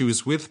 and she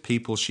was with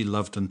people she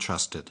loved and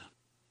trusted.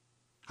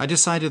 I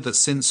decided that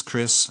since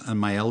Chris and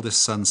my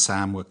eldest son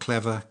Sam were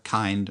clever,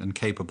 kind, and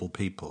capable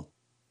people,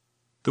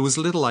 there was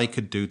little I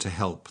could do to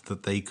help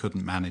that they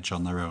couldn't manage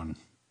on their own.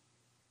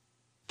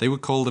 They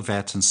would call the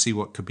vet and see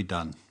what could be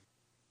done.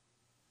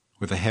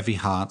 With a heavy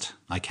heart,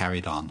 I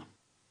carried on.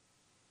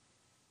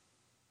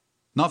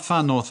 Not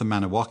far north of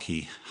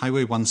Maniwaki,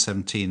 Highway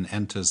 117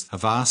 enters a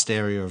vast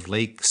area of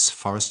lakes,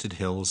 forested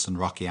hills, and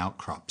rocky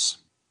outcrops.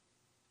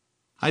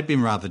 I'd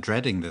been rather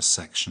dreading this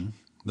section.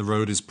 The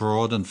road is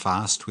broad and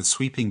fast, with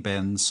sweeping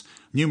bends,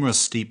 numerous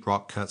steep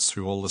rock cuts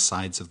through all the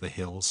sides of the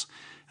hills,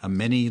 and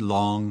many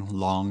long,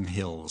 long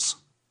hills.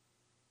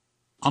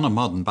 On a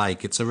modern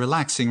bike, it's a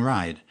relaxing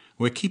ride,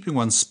 where keeping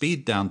one's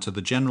speed down to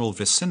the general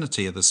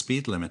vicinity of the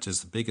speed limit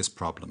is the biggest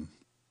problem.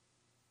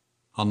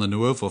 On the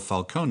Nuovo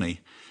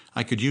Falcone,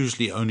 I could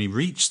usually only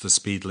reach the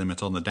speed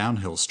limit on the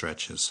downhill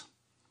stretches.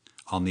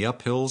 On the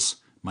uphills,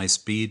 my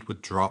speed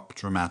would drop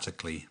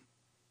dramatically.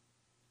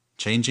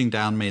 Changing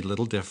down made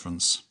little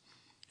difference.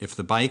 If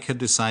the bike had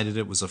decided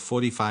it was a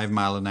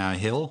 45-mile-an-hour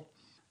hill,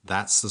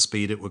 that's the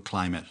speed it would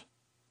climb it,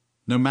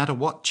 no matter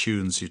what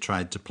tunes you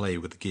tried to play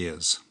with the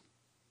gears.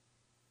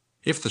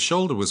 If the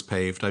shoulder was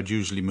paved, I'd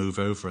usually move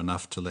over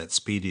enough to let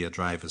speedier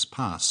drivers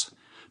pass,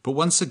 but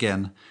once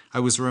again, I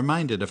was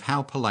reminded of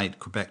how polite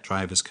Quebec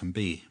drivers can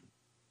be.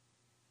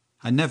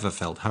 I never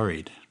felt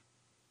hurried.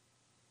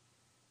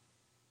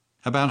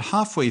 About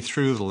halfway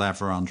through the La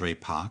Vérendrye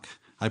Park,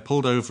 I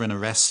pulled over in a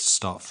rest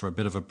stop for a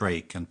bit of a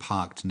break and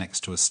parked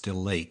next to a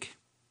still lake.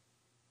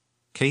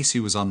 Casey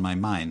was on my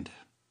mind.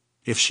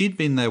 If she'd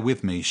been there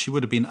with me, she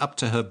would have been up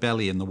to her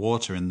belly in the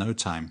water in no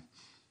time.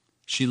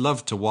 She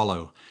loved to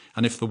wallow,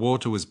 and if the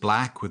water was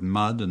black with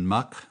mud and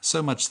muck,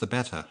 so much the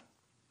better.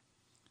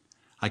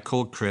 I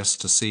called Chris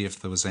to see if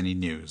there was any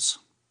news.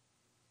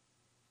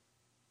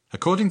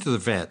 According to the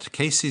vet,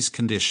 Casey's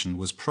condition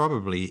was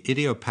probably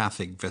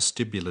idiopathic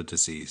vestibular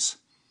disease,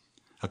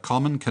 a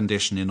common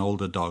condition in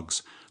older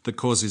dogs that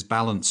causes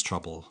balance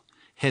trouble,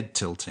 head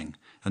tilting,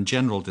 and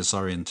general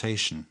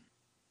disorientation.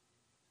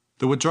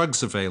 There were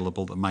drugs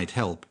available that might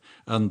help,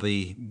 and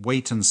the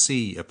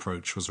wait-and-see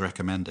approach was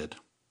recommended.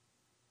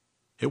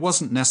 It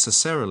wasn't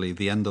necessarily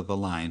the end of the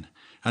line,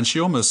 and she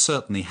almost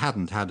certainly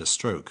hadn't had a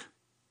stroke.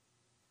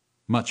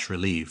 Much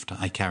relieved,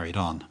 I carried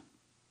on.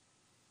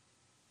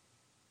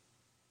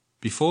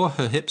 Before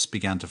her hips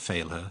began to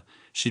fail her,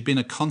 she'd been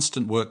a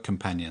constant work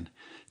companion,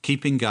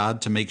 keeping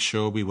guard to make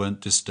sure we weren't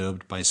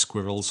disturbed by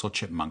squirrels or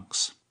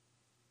chipmunks.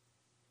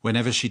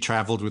 Whenever she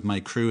travelled with my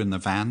crew in the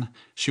van,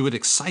 she would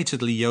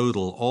excitedly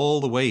yodel all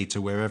the way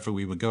to wherever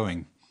we were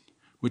going,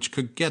 which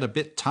could get a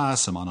bit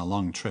tiresome on a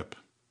long trip.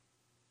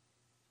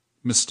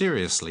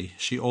 Mysteriously,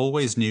 she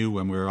always knew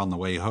when we were on the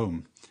way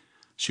home.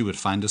 She would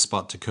find a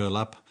spot to curl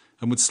up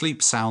and would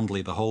sleep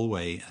soundly the whole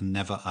way and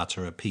never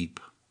utter a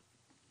peep.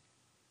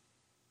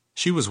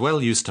 She was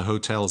well used to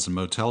hotels and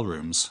motel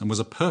rooms and was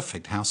a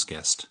perfect house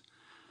guest.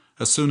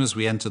 As soon as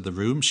we entered the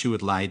room, she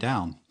would lie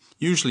down,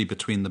 usually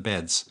between the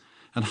beds,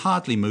 and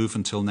hardly move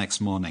until next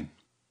morning.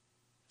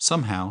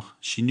 Somehow,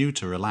 she knew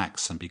to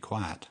relax and be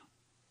quiet.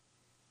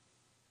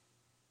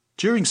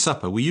 During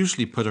supper, we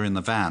usually put her in the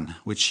van,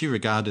 which she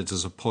regarded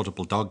as a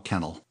portable dog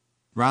kennel,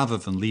 rather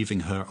than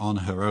leaving her on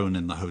her own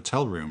in the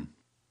hotel room.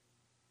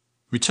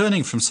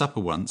 Returning from supper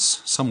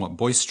once, somewhat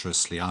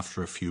boisterously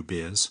after a few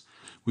beers,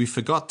 we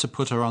forgot to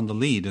put her on the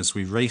lead as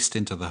we raced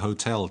into the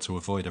hotel to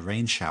avoid a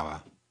rain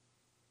shower.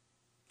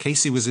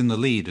 Casey was in the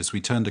lead as we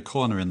turned a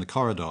corner in the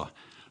corridor,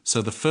 so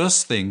the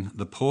first thing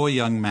the poor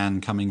young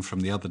man coming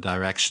from the other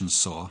direction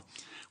saw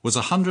was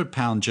a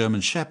 100-pound German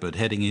Shepherd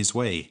heading his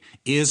way,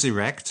 ears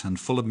erect and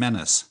full of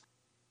menace.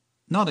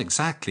 Not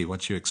exactly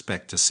what you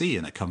expect to see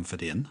in a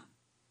Comfort Inn.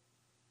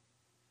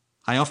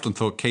 I often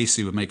thought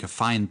Casey would make a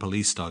fine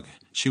police dog.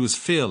 She was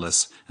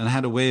fearless and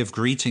had a way of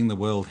greeting the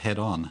world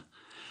head-on.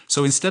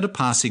 So instead of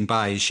passing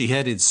by, she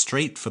headed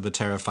straight for the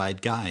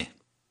terrified guy.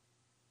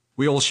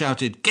 We all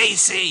shouted,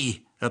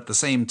 "Casey!" at the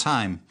same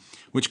time,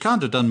 which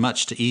can't have done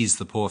much to ease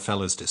the poor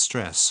fellow's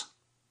distress.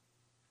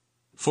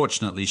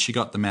 Fortunately, she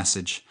got the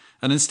message,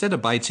 and instead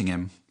of biting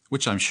him,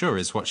 which I'm sure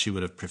is what she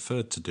would have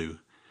preferred to do,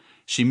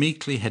 she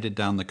meekly headed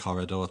down the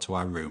corridor to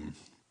our room.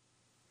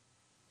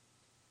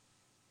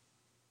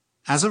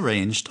 As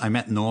arranged, I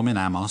met Norm in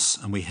Amos,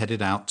 and we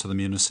headed out to the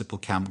municipal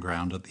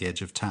campground at the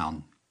edge of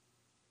town.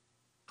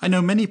 I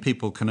know many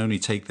people can only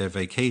take their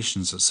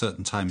vacations at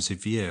certain times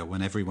of year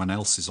when everyone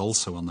else is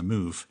also on the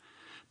move,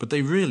 but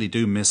they really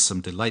do miss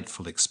some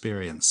delightful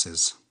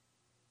experiences.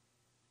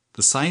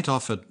 The site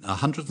offered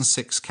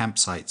 106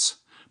 campsites,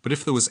 but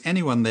if there was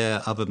anyone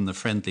there other than the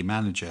friendly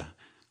manager,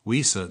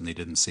 we certainly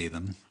didn't see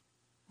them.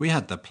 We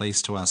had the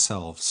place to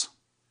ourselves.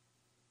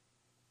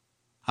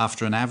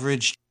 After an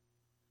average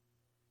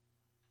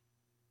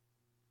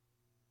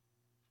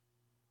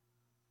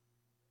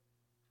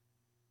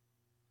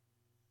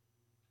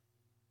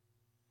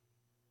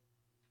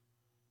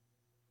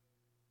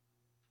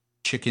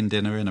chicken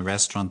dinner in a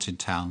restaurant in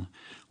town,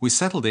 we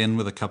settled in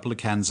with a couple of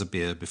cans of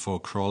beer before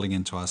crawling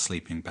into our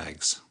sleeping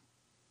bags.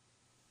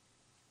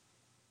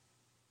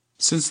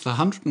 Since the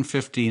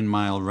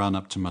 115-mile run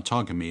up to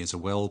Matogami is a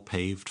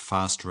well-paved,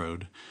 fast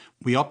road,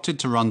 we opted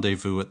to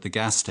rendezvous at the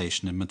gas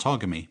station in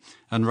Matogami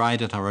and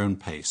ride at our own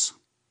pace.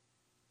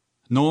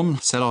 Norm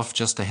set off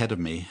just ahead of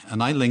me,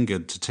 and I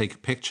lingered to take a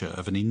picture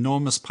of an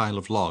enormous pile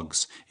of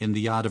logs in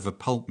the yard of a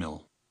pulp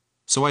mill,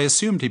 so I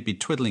assumed he'd be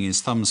twiddling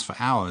his thumbs for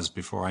hours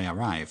before I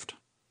arrived.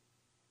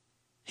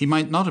 He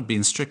might not have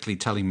been strictly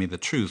telling me the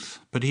truth,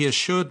 but he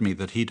assured me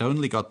that he'd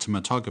only got to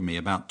Matogami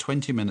about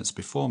 20 minutes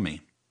before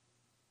me.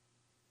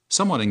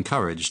 Somewhat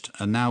encouraged,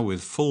 and now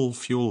with full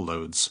fuel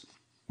loads,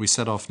 we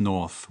set off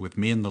north, with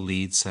me in the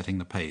lead setting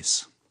the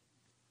pace.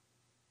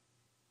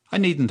 I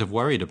needn't have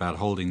worried about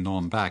holding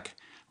Norm back.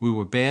 We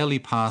were barely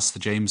past the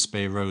James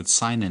Bay Road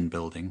sign-in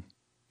building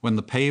when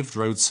the paved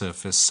road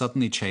surface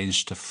suddenly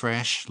changed to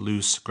fresh,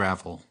 loose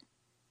gravel.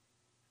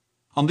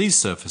 On these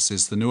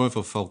surfaces, the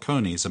Nuovo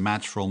Falcone is a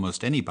match for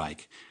almost any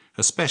bike,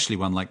 especially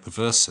one like the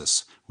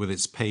Versys, with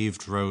its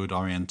paved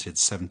road-oriented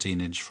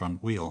 17-inch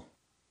front wheel.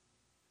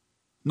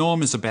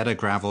 Norm is a better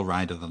gravel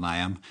rider than I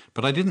am,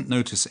 but I didn't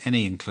notice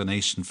any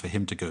inclination for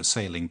him to go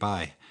sailing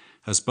by,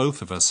 as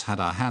both of us had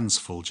our hands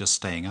full just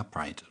staying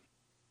upright.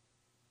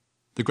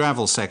 The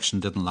gravel section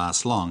didn't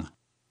last long,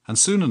 and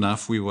soon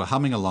enough we were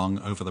humming along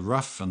over the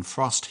rough and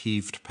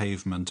frost-heaved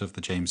pavement of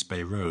the James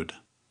Bay Road.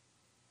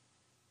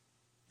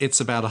 It's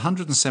about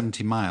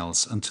 170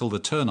 miles until the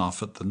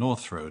turn-off at the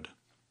North Road.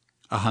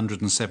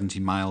 170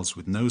 miles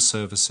with no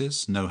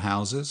services, no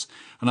houses,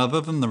 and other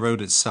than the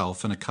road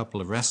itself and a couple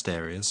of rest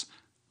areas,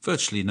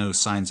 virtually no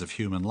signs of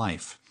human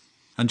life,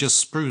 and just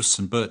spruce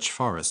and birch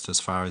forest as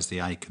far as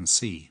the eye can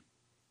see.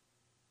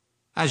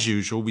 As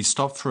usual, we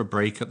stopped for a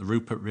break at the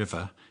Rupert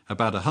River,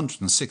 about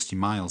 160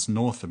 miles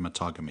north of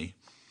Matogami,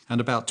 and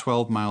about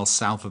 12 miles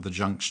south of the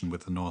junction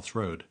with the North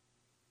Road,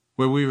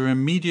 where we were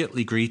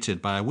immediately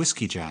greeted by a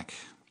whiskey jack,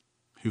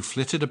 who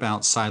flitted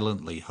about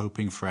silently,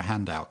 hoping for a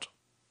handout.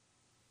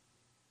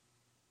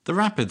 The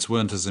rapids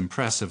weren't as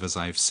impressive as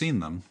I've seen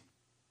them.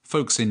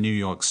 Folks in New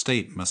York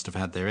State must have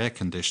had their air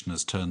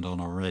conditioners turned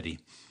on already,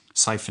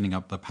 siphoning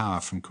up the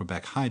power from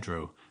Quebec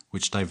Hydro,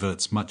 which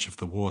diverts much of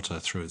the water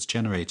through its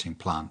generating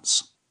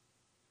plants.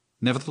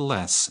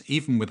 Nevertheless,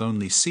 even with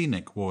only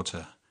scenic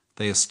water,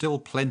 they are still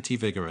plenty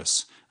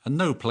vigorous and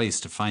no place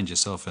to find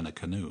yourself in a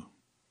canoe.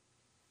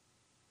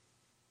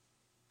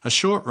 A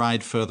short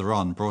ride further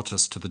on brought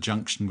us to the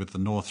junction with the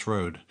North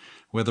Road,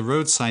 where the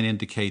road sign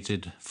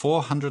indicated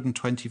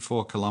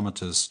 424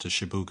 kilometers to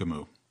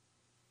Chibougamau.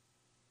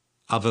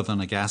 Other than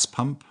a gas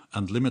pump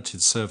and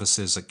limited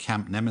services at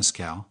Camp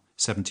Nemiscau,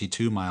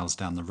 72 miles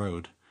down the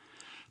road,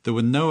 there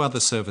were no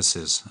other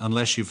services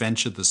unless you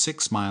ventured the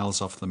 6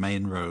 miles off the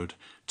main road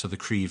to the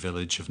Cree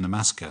village of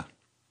Nemaska.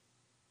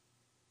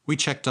 We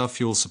checked our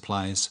fuel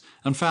supplies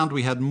and found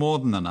we had more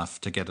than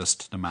enough to get us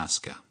to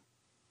Nemaska.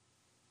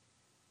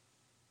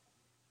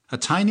 A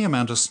tiny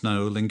amount of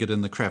snow lingered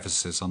in the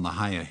crevices on the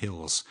higher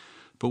hills,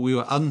 but we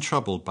were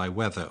untroubled by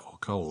weather or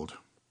cold.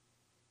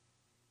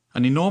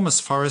 An enormous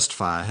forest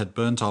fire had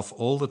burnt off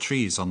all the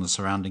trees on the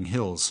surrounding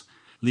hills,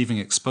 leaving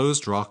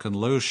exposed rock and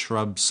low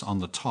shrubs on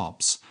the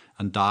tops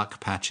and dark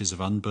patches of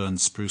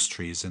unburned spruce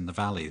trees in the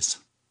valleys.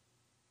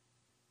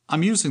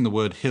 I'm using the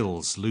word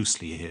hills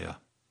loosely here.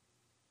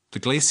 The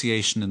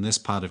glaciation in this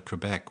part of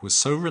Quebec was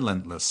so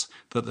relentless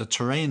that the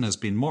terrain has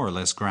been more or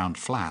less ground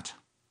flat.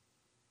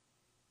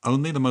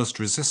 Only the most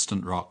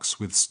resistant rocks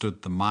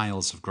withstood the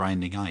miles of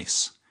grinding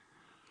ice.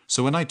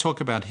 So when I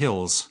talk about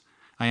hills,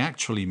 I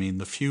actually mean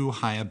the few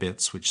higher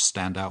bits which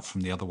stand out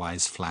from the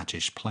otherwise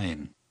flattish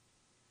plain.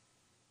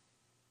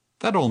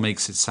 That all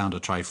makes it sound a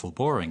trifle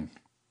boring,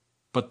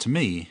 but to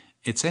me,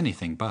 it's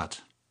anything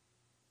but.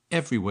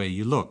 Everywhere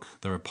you look,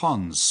 there are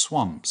ponds,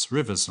 swamps,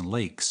 rivers and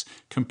lakes,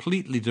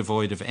 completely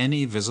devoid of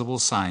any visible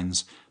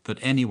signs that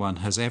anyone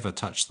has ever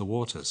touched the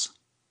waters.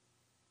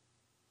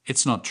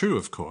 It's not true,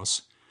 of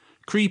course.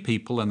 Cree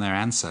people and their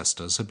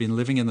ancestors have been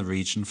living in the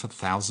region for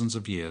thousands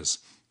of years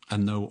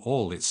and know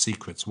all its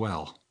secrets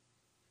well.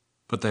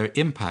 But their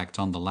impact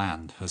on the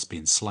land has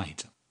been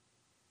slight.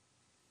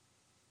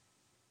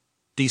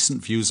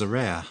 Decent views are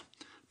rare,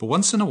 but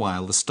once in a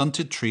while the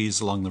stunted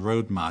trees along the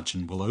road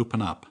margin will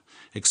open up,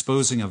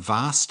 exposing a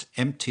vast,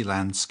 empty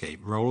landscape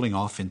rolling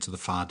off into the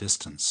far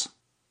distance.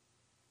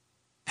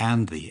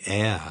 And the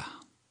air.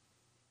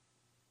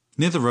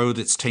 Near the road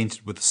it's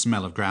tainted with the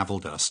smell of gravel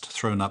dust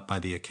thrown up by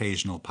the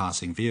occasional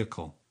passing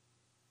vehicle.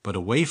 But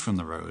away from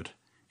the road,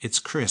 it's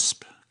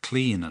crisp,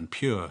 clean and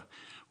pure,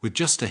 with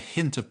just a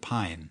hint of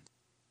pine.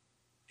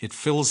 It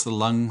fills the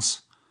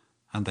lungs,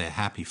 and they're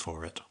happy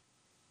for it.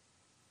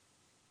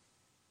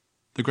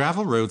 The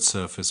gravel road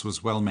surface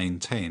was well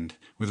maintained,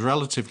 with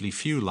relatively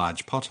few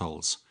large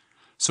potholes,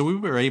 so we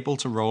were able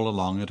to roll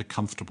along at a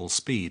comfortable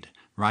speed,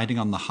 riding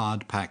on the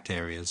hard-packed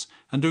areas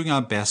and doing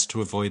our best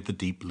to avoid the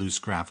deep, loose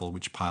gravel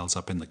which piles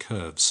up in the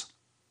curves.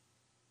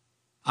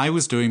 I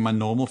was doing my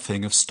normal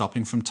thing of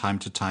stopping from time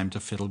to time to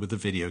fiddle with the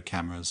video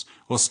cameras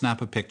or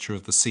snap a picture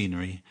of the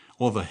scenery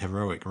or the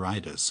heroic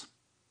riders.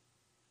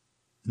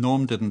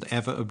 Norm didn't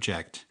ever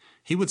object.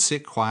 He would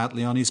sit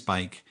quietly on his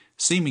bike,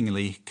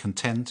 seemingly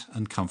content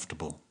and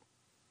comfortable.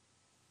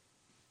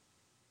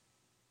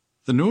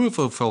 The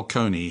Nuovo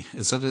Falcone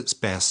is at its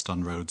best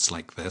on roads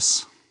like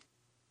this.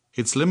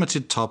 Its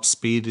limited top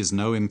speed is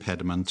no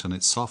impediment, and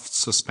its soft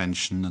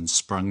suspension and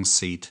sprung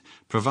seat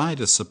provide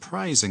a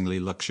surprisingly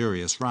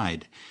luxurious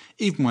ride,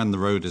 even when the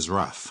road is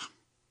rough.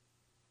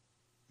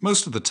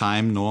 Most of the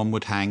time Norm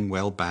would hang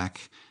well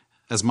back,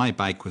 as my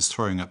bike was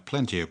throwing up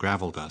plenty of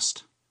gravel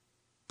dust.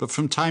 But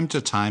from time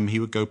to time he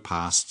would go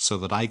past so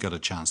that I got a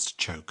chance to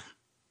choke.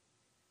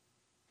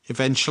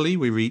 Eventually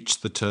we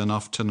reached the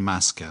turn-off to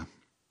Nemaska.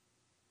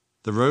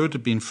 The road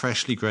had been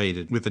freshly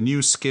graded, with a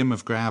new skim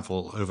of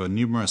gravel over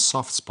numerous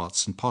soft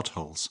spots and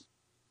potholes,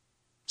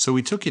 so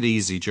we took it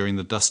easy during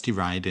the dusty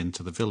ride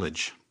into the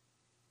village.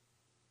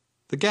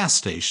 The gas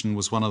station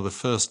was one of the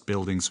first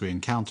buildings we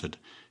encountered,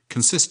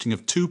 consisting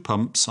of 2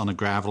 pumps on a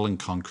gravel and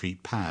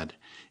concrete pad,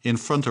 in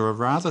front of a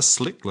rather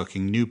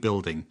slick-looking new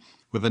building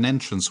with an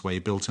entranceway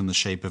built in the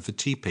shape of a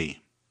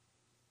teepee.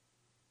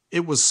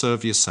 It was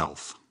serve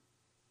yourself.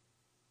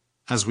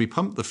 As we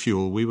pumped the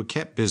fuel, we were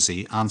kept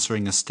busy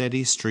answering a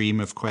steady stream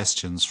of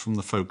questions from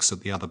the folks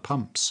at the other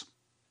pumps.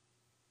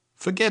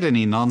 Forget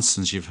any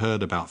nonsense you've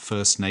heard about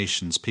First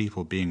Nations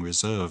people being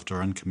reserved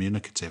or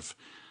uncommunicative.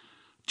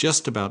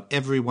 Just about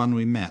everyone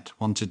we met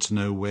wanted to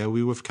know where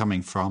we were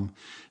coming from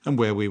and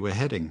where we were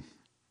heading.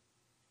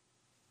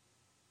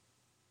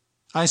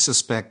 I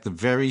suspect that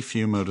very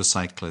few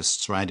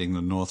motorcyclists riding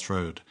the North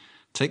Road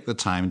take the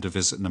time to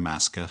visit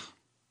Nemaska.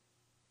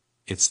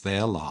 It's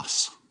their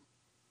loss.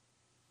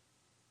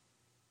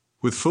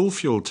 With full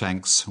fuel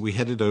tanks, we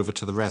headed over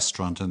to the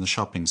restaurant and the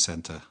shopping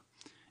centre.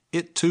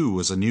 It too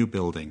was a new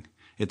building,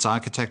 its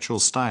architectural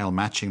style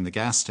matching the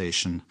gas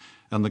station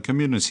and the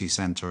community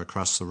centre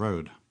across the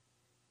road.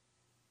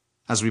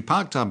 As we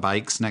parked our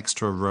bikes next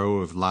to a row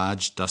of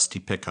large, dusty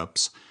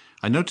pickups,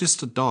 I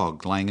noticed a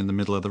dog lying in the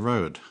middle of the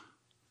road.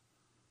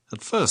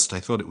 At first I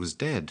thought it was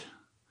dead,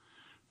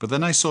 but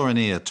then I saw an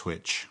ear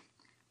twitch.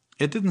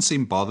 It didn't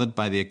seem bothered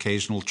by the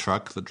occasional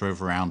truck that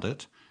drove around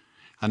it.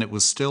 and it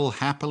was still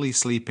happily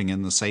sleeping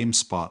in the same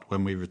spot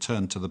when we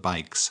returned to the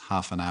bikes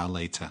half an hour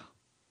later.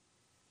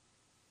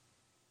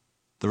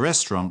 The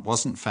restaurant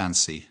wasn't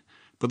fancy,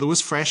 but there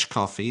was fresh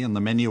coffee and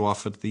the menu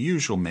offered the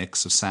usual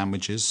mix of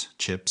sandwiches,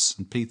 chips,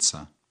 and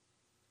pizza.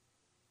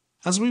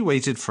 As we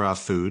waited for our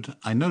food,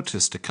 I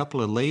noticed a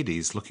couple of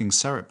ladies looking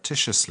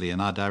surreptitiously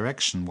in our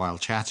direction while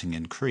chatting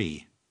in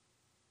Cree.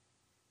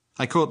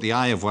 I caught the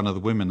eye of one of the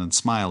women and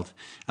smiled,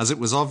 as it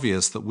was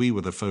obvious that we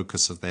were the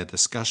focus of their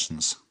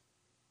discussions.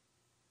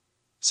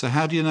 "So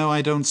how do you know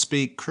I don't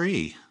speak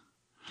Cree?"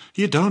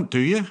 "You don't, do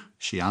you?"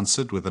 she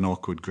answered with an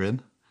awkward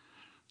grin.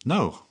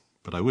 "No,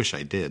 but I wish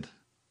I did."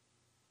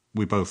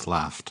 We both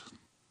laughed.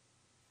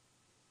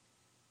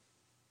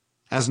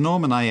 As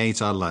Norm and I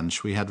ate our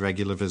lunch, we had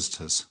regular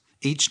visitors.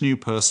 Each new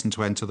person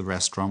to enter the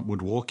restaurant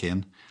would walk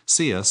in,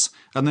 see us,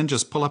 and then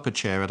just pull up a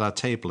chair at our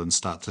table and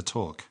start to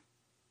talk.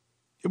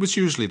 It was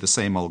usually the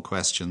same old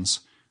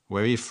questions.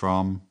 Where are you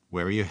from?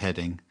 Where are you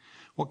heading?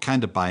 What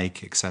kind of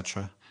bike,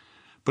 etc.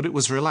 But it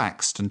was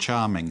relaxed and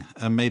charming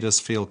and made us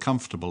feel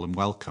comfortable and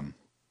welcome.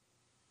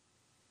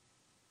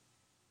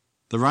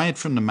 The ride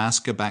from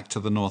Namaska back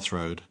to the North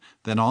Road,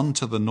 then on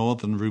to the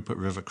northern Rupert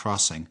River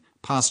crossing,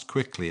 passed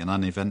quickly and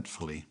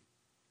uneventfully.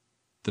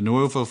 The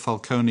Nuovo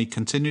Falcone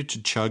continued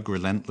to chug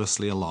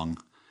relentlessly along.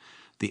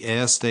 The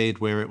air stayed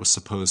where it was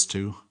supposed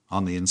to,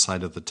 on the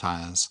inside of the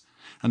tires,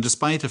 and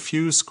despite a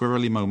few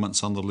squirrely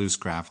moments on the loose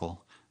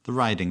gravel, the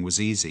riding was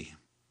easy.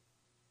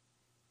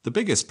 The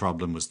biggest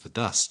problem was the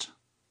dust.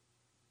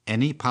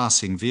 Any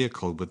passing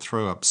vehicle would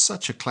throw up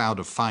such a cloud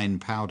of fine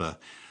powder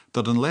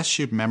that unless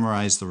you'd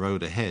memorized the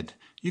road ahead,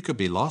 you could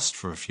be lost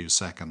for a few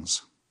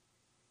seconds.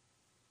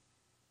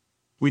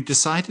 We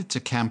decided to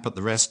camp at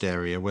the rest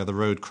area where the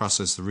road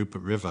crosses the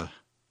Rupert River,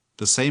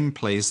 the same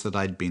place that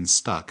I'd been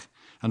stuck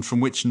and from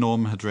which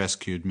Norm had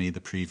rescued me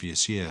the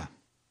previous year.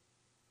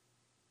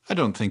 I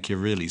don't think you're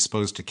really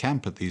supposed to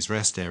camp at these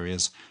rest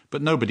areas,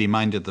 but nobody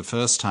minded the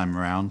first time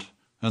around,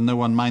 and no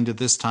one minded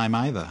this time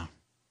either.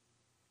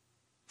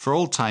 For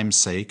old time's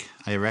sake,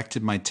 I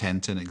erected my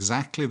tent in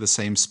exactly the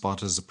same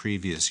spot as the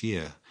previous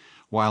year,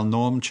 while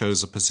Norm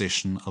chose a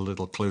position a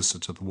little closer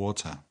to the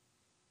water.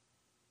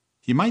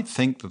 You might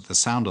think that the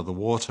sound of the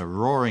water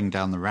roaring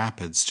down the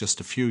rapids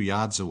just a few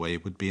yards away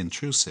would be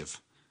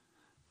intrusive,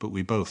 but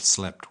we both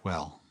slept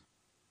well.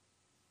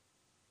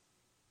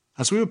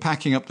 As we were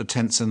packing up the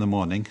tents in the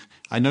morning,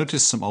 I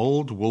noticed some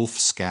old wolf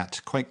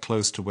scat quite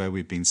close to where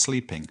we'd been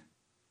sleeping,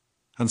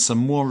 and some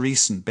more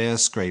recent bear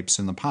scrapes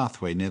in the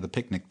pathway near the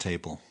picnic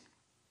table.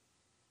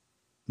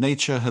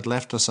 Nature had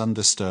left us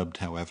undisturbed,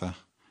 however.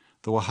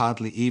 There were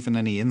hardly even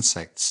any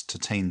insects to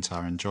taint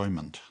our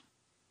enjoyment.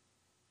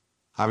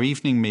 Our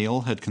evening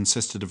meal had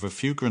consisted of a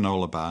few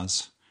granola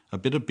bars, a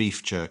bit of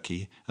beef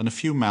jerky, and a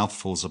few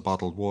mouthfuls of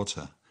bottled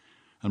water,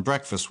 and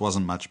breakfast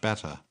wasn't much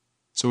better.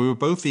 So we were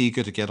both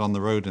eager to get on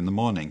the road in the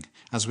morning,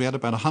 as we had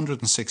about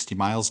 160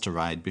 miles to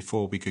ride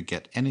before we could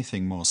get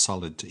anything more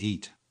solid to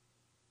eat.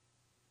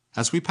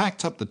 As we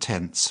packed up the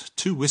tents,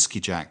 2 whiskey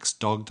jacks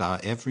dogged our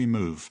every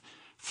move,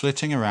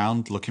 flitting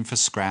around looking for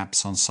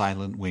scraps on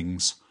silent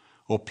wings,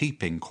 or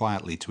peeping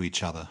quietly to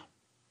each other.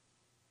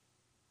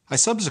 I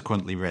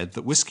subsequently read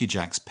that whiskey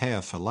jacks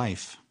pair for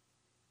life.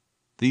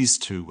 These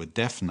 2 were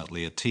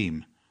definitely a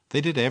team. They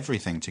did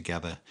everything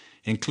together,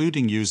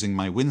 including using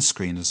my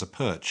windscreen as a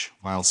perch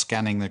while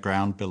scanning the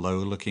ground below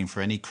looking for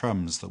any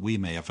crumbs that we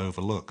may have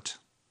overlooked.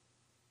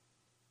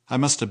 I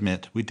must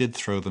admit, we did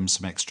throw them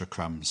some extra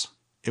crumbs.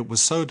 It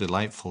was so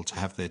delightful to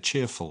have their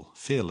cheerful,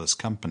 fearless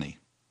company.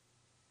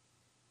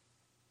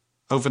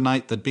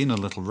 Overnight there'd been a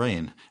little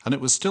rain, and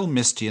it was still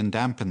misty and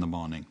damp in the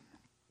morning.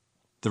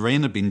 The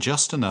rain had been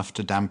just enough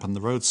to dampen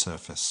the road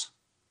surface.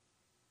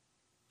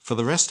 For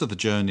the rest of the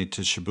journey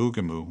to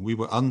Chibougamau, we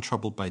were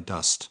untroubled by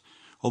dust,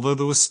 although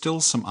there was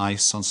still some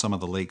ice on some of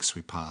the lakes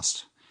we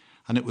passed,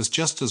 and it was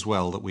just as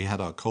well that we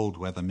had our cold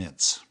weather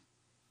mitts.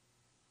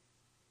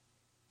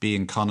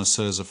 Being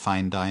connoisseurs of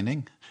fine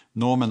dining,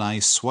 Norm and I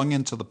swung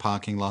into the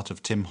parking lot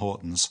of Tim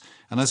Hortons,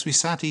 and as we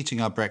sat eating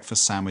our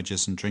breakfast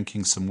sandwiches and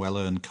drinking some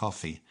well-earned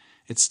coffee,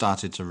 it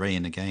started to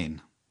rain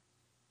again.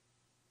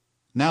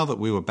 Now that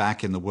we were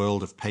back in the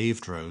world of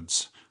paved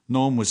roads,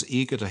 Norm was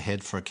eager to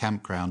head for a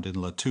campground in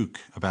La Tuque,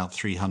 about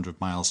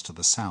 300 miles to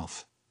the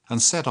south,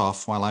 and set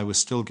off while I was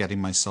still getting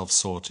myself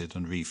sorted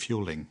and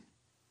refueling.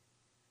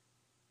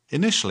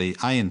 Initially,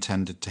 I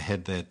intended to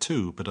head there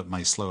too, but at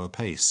my slower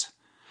pace.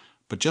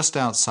 But just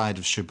outside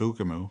of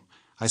Chibougamau,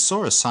 I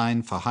saw a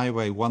sign for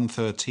Highway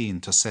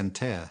 113 to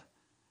Senterre,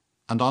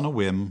 and on a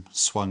whim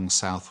swung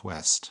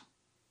southwest.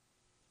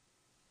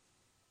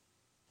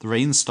 The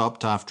rain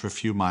stopped after a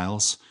few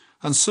miles,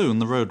 and soon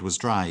the road was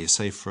dry,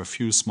 save for a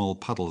few small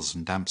puddles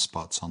and damp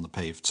spots on the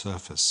paved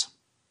surface.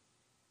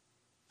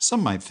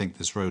 Some might think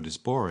this road is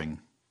boring.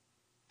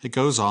 It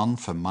goes on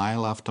for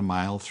mile after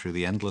mile through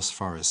the endless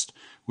forest,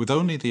 with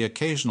only the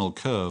occasional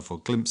curve or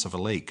glimpse of a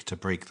lake to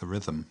break the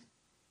rhythm.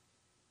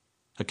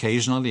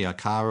 Occasionally a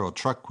car or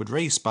truck would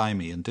race by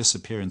me and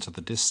disappear into the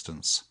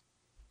distance,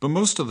 but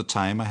most of the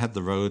time I had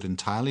the road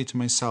entirely to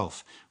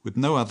myself, with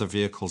no other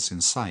vehicles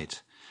in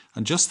sight,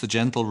 and just the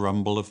gentle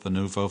rumble of the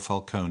Nuovo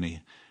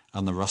Falcone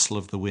and the rustle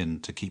of the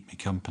wind to keep me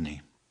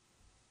company.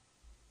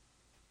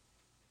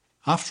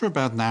 After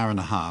about an hour and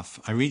a half,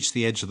 I reached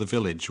the edge of the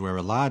village where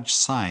a large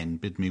sign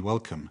bid me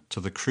welcome to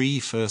the Cree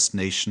First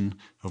Nation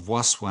of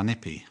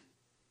Waswanipi.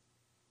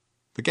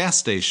 The gas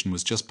station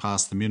was just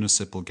past the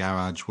municipal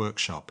garage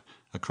workshop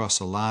across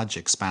a large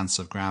expanse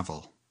of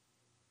gravel.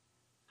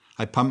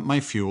 I pumped my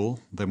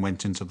fuel, then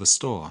went into the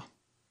store.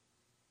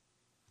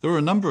 There were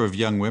a number of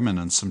young women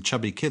and some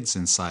chubby kids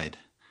inside.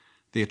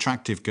 The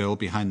attractive girl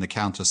behind the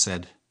counter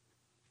said,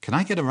 "Can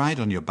I get a ride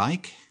on your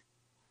bike?"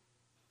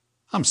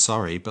 "I'm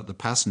sorry, but the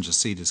passenger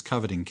seat is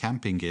covered in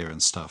camping gear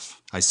and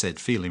stuff," I said,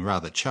 feeling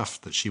rather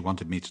chuffed that she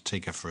wanted me to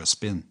take her for a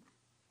spin.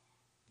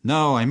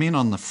 "No, I mean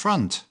on the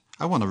front.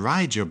 I want to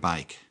ride your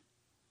bike."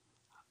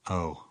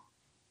 "Oh,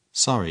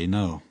 sorry,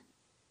 no."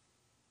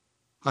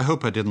 I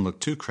hope I didn't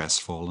look too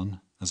crestfallen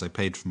as I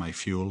paid for my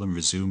fuel and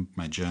resumed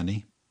my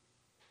journey.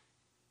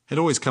 It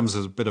always comes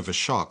as a bit of a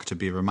shock to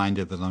be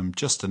reminded that I'm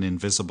just an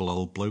invisible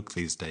old bloke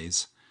these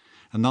days,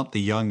 and not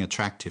the young,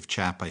 attractive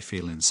chap I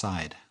feel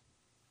inside.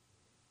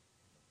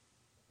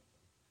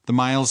 The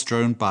miles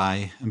droned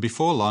by, and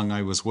before long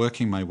I was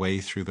working my way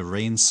through the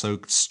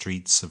rain-soaked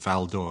streets of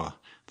Val-d'Or,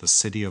 the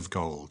city of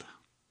gold.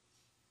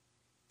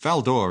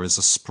 Val-d'Or is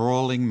a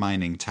sprawling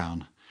mining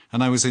town,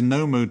 and I was in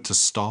no mood to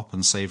stop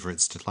and savor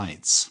its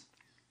delights.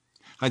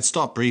 I'd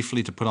stopped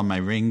briefly to put on my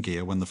rain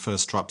gear when the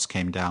first drops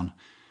came down,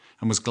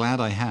 and was glad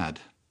I had.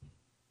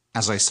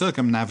 As I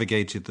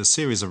circumnavigated the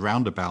series of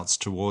roundabouts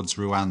towards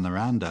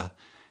Rouyn-Noranda,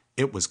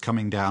 it was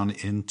coming down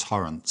in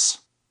torrents.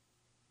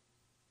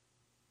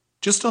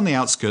 Just on the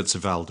outskirts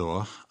of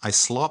Val-d'Or, I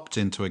slopped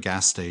into a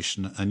gas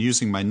station and,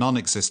 using my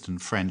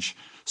non-existent French,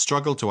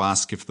 struggled to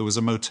ask if there was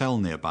a motel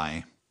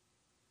nearby.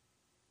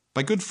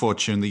 By good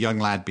fortune, the young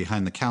lad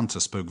behind the counter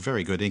spoke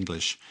very good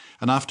English,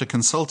 and after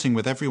consulting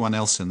with everyone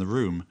else in the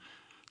room,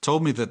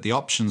 told me that the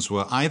options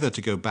were either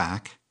to go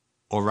back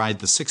or ride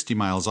the 60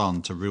 miles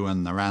on to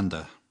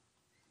Rouyn-Noranda.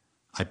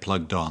 I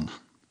plugged on.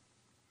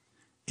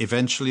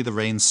 Eventually the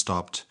rain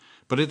stopped,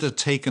 but it had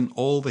taken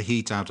all the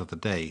heat out of the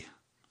day,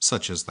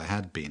 such as there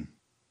had been.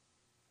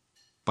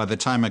 By the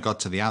time I got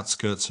to the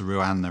outskirts of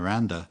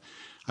Rouyn-Noranda,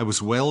 I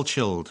was well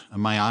chilled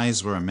and my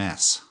eyes were a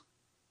mess.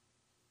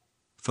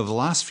 For the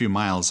last few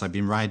miles I'd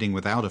been riding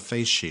without a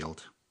face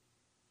shield.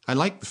 I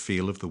liked the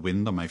feel of the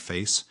wind on my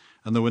face,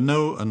 and there were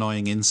no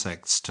annoying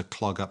insects to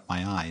clog up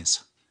my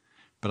eyes.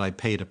 But I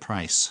paid a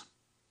price.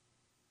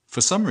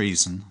 For some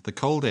reason, the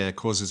cold air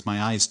causes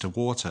my eyes to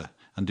water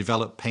and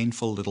develop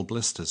painful little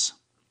blisters.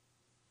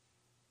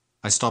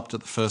 I stopped at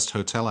the first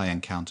hotel I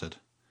encountered.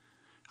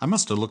 I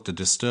must have looked a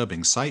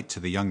disturbing sight to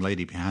the young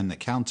lady behind the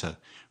counter,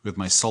 with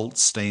my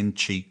salt-stained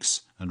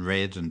cheeks and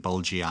red and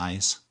bulgy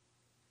eyes.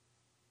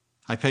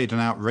 I paid an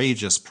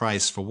outrageous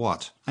price for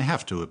what, I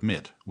have to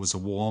admit, was a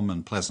warm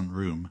and pleasant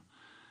room,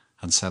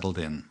 and settled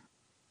in.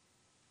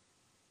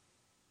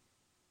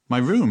 My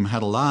room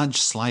had a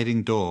large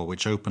sliding door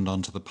which opened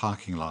onto the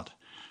parking lot,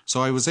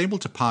 so I was able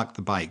to park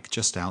the bike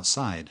just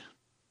outside.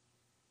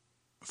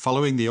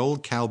 Following the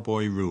old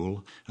cowboy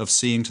rule of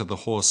seeing to the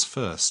horse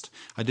first,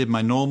 I did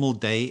my normal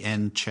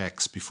day-end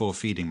checks before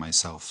feeding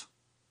myself.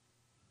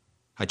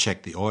 I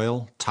checked the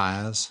oil,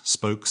 tires,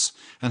 spokes,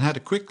 and had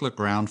a quick look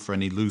round for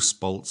any loose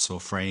bolts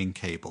or fraying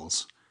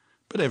cables,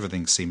 but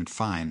everything seemed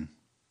fine.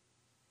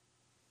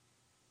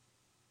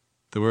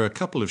 There were a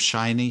couple of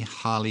shiny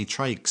Harley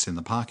trikes in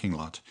the parking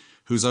lot,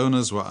 whose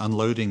owners were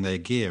unloading their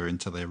gear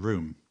into their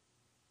room.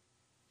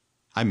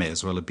 I may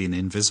as well have been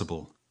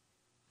invisible.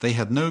 They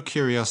had no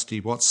curiosity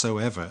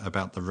whatsoever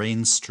about the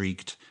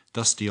rain-streaked,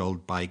 dusty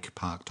old bike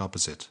parked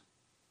opposite.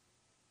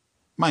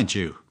 Mind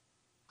you,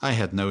 I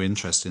had no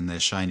interest in their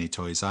shiny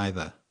toys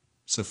either,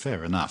 so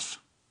fair enough.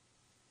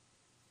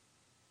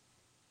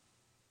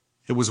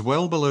 It was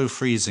well below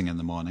freezing in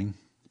the morning,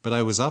 but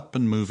I was up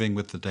and moving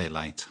with the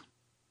daylight.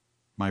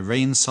 My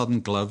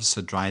rain-sodden gloves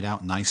had dried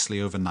out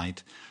nicely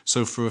overnight,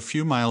 so for a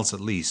few miles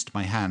at least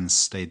my hands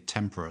stayed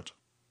temperate.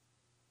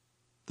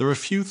 There are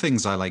few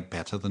things I like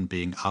better than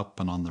being up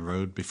and on the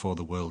road before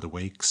the world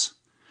awakes.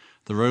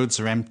 The roads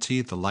are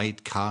empty, the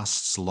light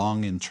casts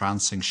long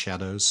entrancing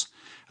shadows,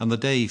 and the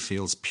day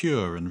feels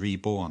pure and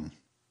reborn.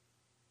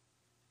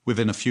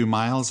 Within a few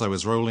miles I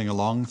was rolling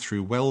along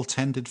through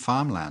well-tended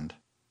farmland,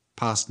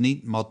 past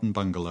neat modern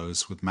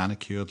bungalows with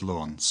manicured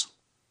lawns.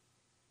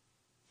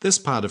 This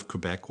part of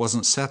Quebec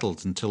wasn't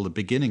settled until the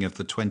beginning of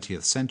the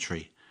 20th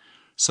century,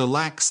 so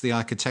lacks the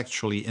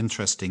architecturally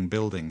interesting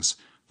buildings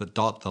that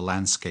dot the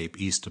landscape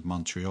east of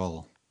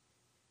Montreal.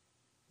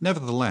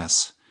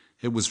 Nevertheless,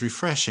 it was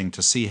refreshing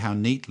to see how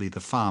neatly the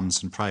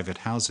farms and private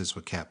houses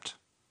were kept.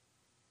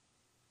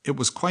 It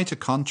was quite a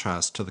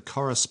contrast to the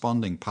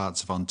corresponding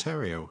parts of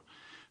Ontario,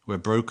 where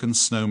broken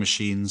snow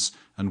machines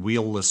and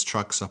wheelless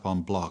trucks up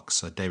on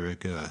blocks are de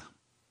rigueur.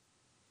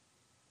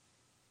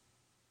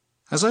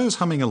 As I was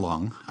humming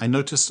along, I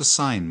noticed a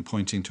sign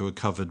pointing to a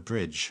covered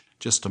bridge,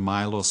 just a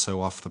mile or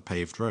so off the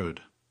paved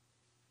road.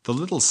 The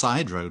little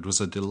side road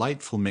was a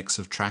delightful mix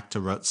of tractor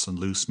ruts and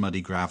loose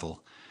muddy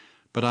gravel,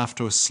 but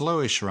after a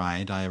slowish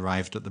ride I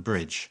arrived at the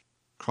bridge,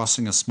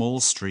 crossing a small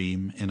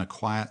stream in a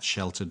quiet,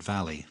 sheltered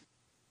valley.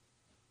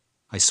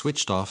 I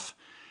switched off,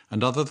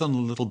 and other than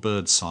a little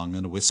bird song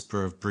and a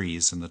whisper of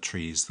breeze in the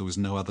trees, there was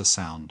no other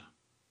sound.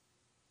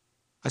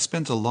 I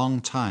spent a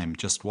long time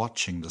just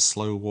watching the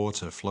slow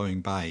water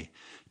flowing by,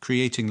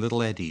 creating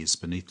little eddies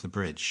beneath the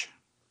bridge.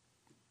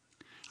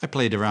 I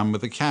played around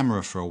with the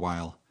camera for a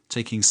while,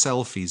 taking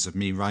selfies of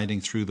me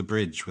riding through the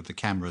bridge with the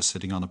camera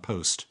sitting on a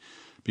post,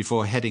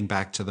 before heading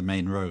back to the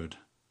main road.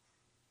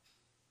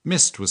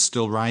 Mist was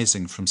still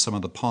rising from some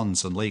of the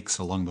ponds and lakes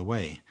along the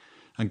way,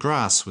 and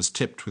grass was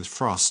tipped with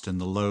frost in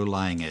the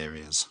low-lying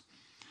areas.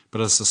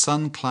 But as the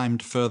sun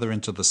climbed further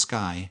into the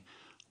sky,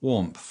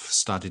 warmth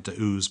started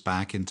to ooze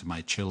back into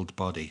my chilled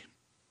body.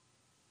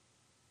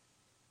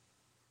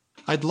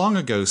 I'd long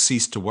ago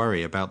ceased to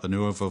worry about the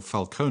Nuovo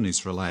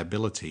Falcone's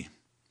reliability.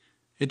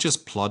 It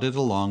just plodded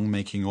along,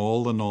 making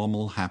all the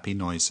normal happy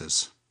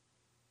noises.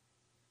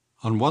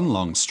 On one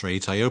long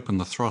straight, I opened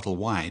the throttle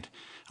wide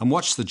and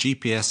watched the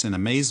GPS in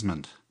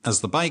amazement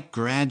as the bike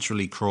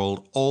gradually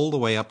crawled all the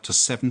way up to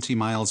 70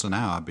 miles an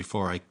hour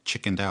before I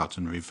chickened out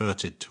and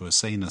reverted to a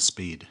saner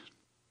speed.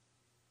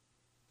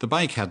 The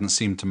bike hadn't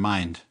seemed to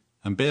mind,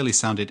 and barely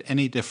sounded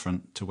any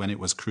different to when it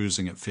was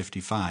cruising at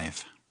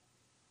 55.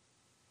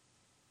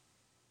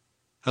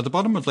 At the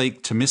bottom of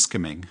Lake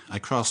Temiskaming, I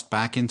crossed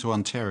back into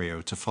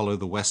Ontario to follow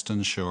the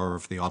western shore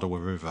of the Ottawa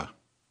River.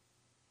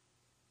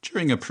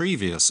 During a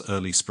previous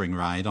early spring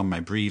ride on my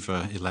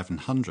Brever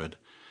 1100,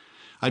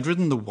 I'd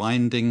ridden the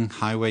winding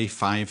Highway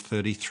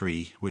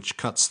 533, which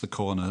cuts the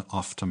corner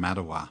off to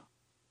Mattawa,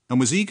 and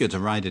was eager to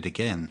ride it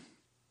again.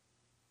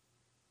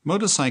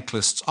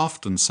 Motorcyclists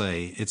often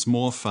say it's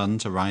more fun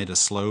to ride a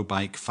slow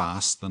bike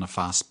fast than a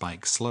fast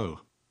bike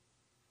slow.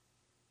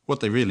 What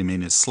they really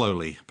mean is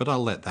slowly, but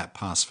I'll let that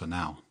pass for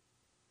now.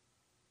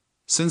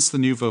 Since the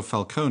Nuovo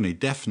Falcone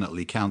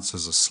definitely counts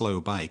as a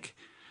slow bike,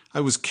 I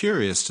was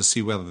curious to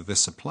see whether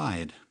this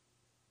applied.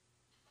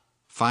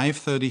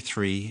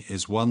 533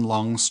 is one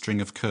long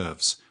string of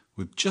curves,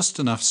 with just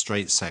enough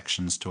straight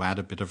sections to add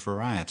a bit of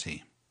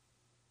variety.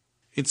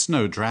 It's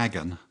no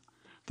dragon,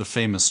 the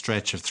famous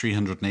stretch of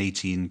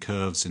 318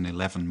 curves in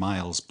 11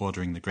 miles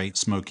bordering the Great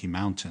Smoky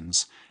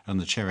Mountains and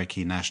the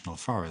Cherokee National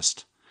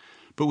Forest,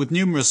 but with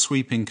numerous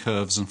sweeping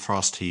curves and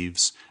frost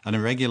heaves and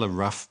irregular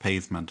rough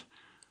pavement,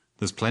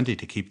 there's plenty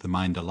to keep the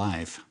mind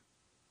alive.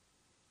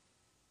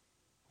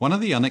 One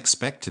of the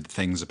unexpected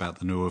things about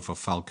the Nuovo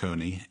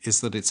Falcone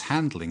is that its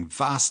handling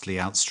vastly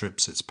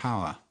outstrips its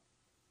power.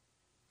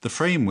 The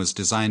frame was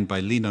designed by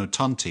Lino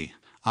Tonti,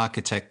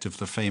 architect of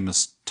the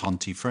famous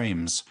Tonti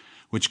frames,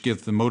 which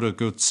give the Moto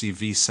Guzzi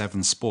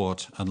V7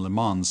 Sport and Le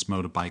Mans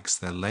motorbikes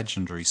their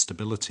legendary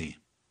stability.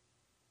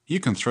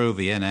 You can throw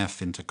the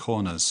NF into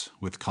corners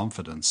with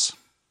confidence.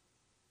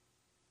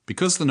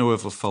 Because the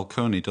Nuovo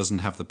Falcone doesn't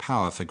have the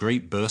power for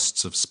great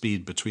bursts of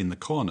speed between the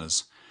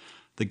corners,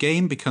 the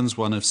game becomes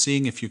one of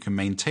seeing if you can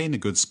maintain a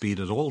good speed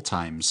at all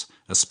times,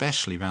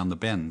 especially round the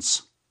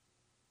bends.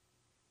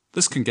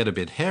 This can get a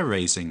bit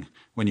hair-raising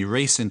when you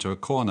race into a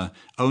corner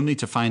only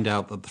to find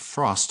out that the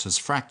frost has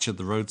fractured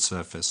the road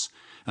surface,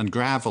 and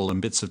gravel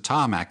and bits of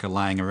tarmac are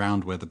lying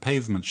around where the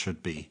pavement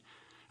should be,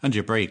 and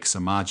your brakes are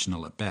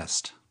marginal at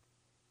best.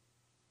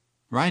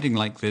 Riding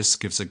like this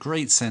gives a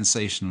great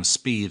sensation of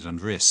speed and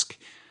risk,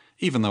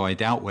 even though I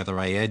doubt whether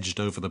I edged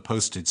over the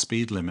posted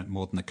speed limit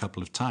more than a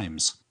couple of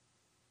times.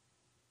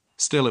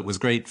 Still, it was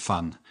great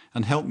fun,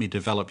 and helped me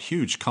develop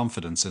huge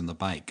confidence in the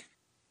bike.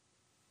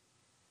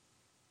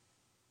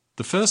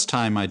 The first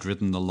time I'd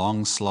ridden the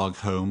long slog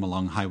home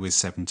along Highway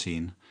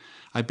 17,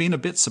 I'd been a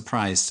bit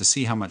surprised to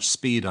see how much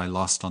speed I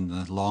lost on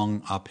the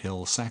long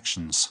uphill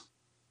sections.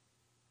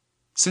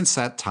 Since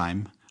that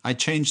time, I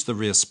changed the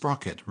rear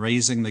sprocket,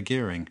 raising the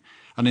gearing,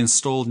 and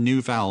installed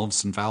new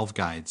valves and valve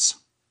guides.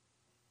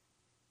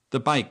 The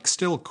bike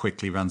still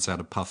quickly runs out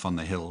of puff on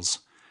the hills,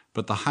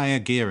 but the higher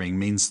gearing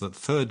means that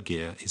third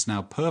gear is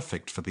now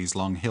perfect for these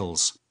long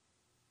hills,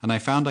 and I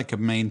found I could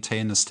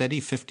maintain a steady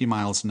 50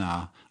 miles an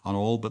hour on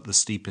all but the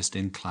steepest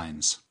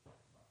inclines.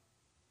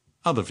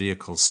 Other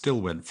vehicles still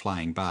went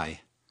flying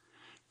by,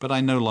 but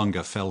I no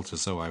longer felt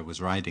as though I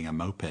was riding a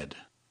moped.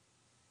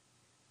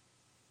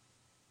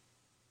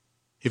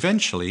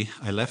 Eventually,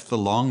 I left the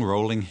long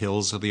rolling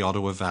hills of the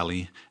Ottawa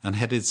Valley and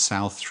headed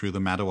south through the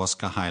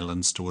Madawaska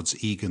Highlands towards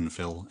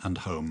Eganville and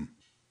home.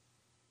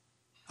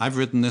 I've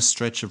ridden this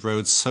stretch of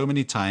road so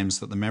many times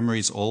that the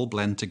memories all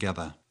blend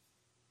together,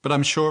 but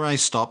I'm sure I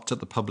stopped at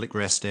the public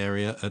rest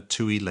area at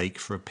Toohey Lake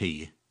for a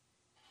pee.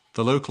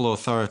 The local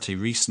authority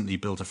recently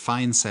built a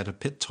fine set of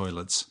pit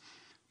toilets,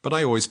 but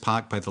I always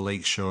park by the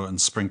lake shore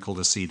and sprinkle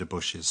the cedar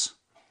bushes.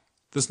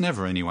 There's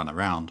never anyone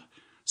around,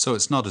 so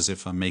it's not as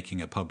if I'm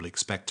making a public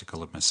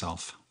spectacle of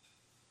myself.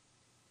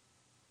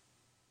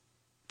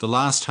 The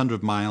last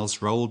 100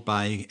 miles rolled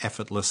by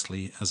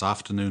effortlessly as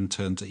afternoon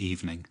turned to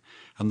evening,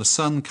 and the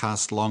sun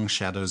cast long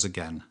shadows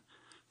again,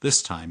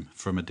 this time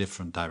from a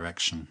different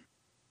direction.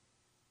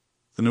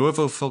 The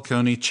Nuovo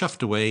Falcone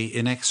chuffed away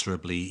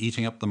inexorably,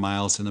 eating up the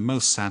miles in a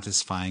most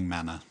satisfying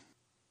manner.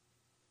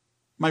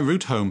 My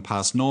route home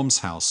passed Norm's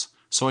house,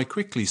 so I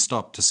quickly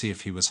stopped to see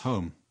if he was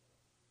home.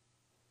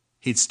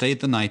 He'd stayed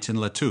the night in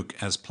La Tuque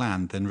as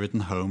planned, then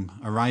ridden home,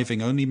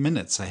 arriving only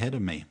minutes ahead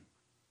of me.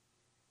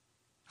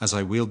 As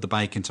I wheeled the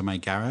bike into my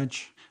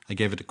garage, I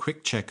gave it a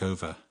quick check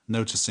over,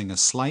 noticing a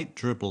slight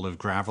dribble of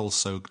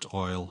gravel-soaked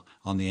oil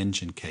on the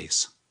engine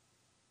case.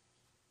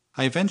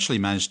 I eventually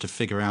managed to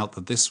figure out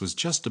that this was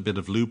just a bit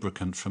of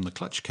lubricant from the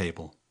clutch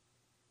cable.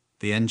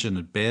 The engine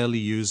had barely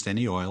used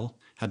any oil,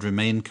 had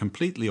remained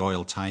completely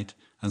oil-tight,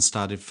 and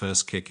started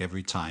first kick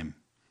every time.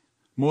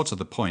 More to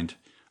the point,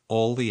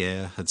 all the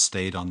air had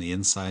stayed on the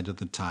inside of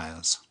the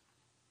tires.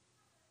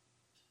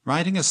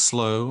 Riding a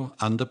slow,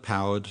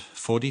 underpowered,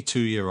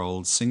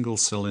 42-year-old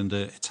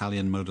single-cylinder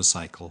Italian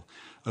motorcycle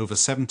over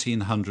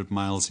 1,700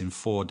 miles in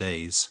 4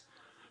 days,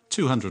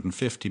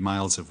 250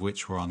 miles of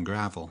which were on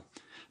gravel,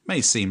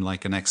 may seem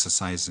like an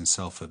exercise in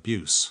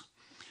self-abuse.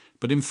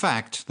 But in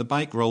fact, the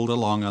bike rolled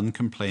along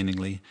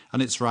uncomplainingly,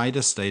 and its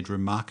rider stayed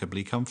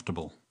remarkably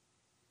comfortable.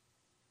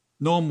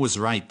 Norm was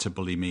right to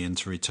bully me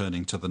into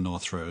returning to the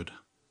North Road.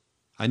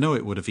 I know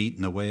it would have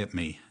eaten away at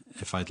me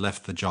if I'd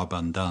left the job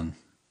undone.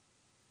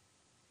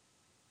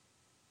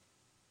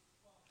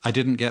 I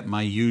didn't get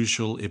my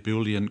usual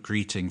ebullient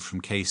greeting from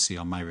Casey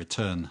on my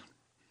return.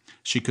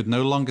 She could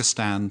no longer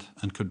stand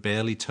and could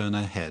barely turn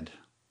her head.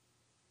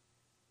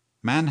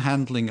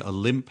 Manhandling a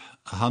limp,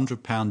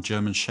 100-pound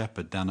German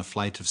Shepherd down a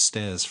flight of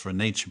stairs for a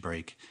nature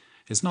break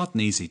is not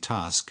an easy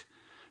task,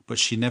 but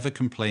she never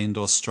complained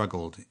or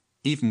struggled,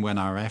 even when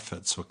our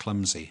efforts were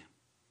clumsy.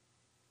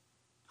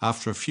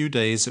 After a few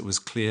days, it was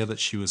clear that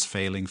she was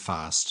failing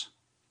fast.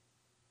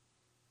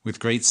 With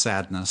great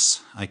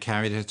sadness, I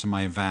carried her to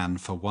my van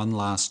for one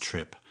last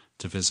trip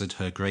to visit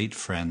her great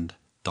friend,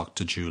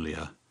 Dr.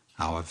 Julia,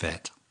 our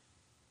vet.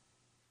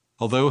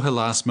 Although her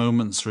last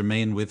moments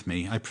remain with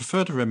me, I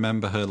prefer to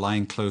remember her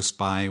lying close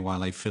by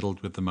while I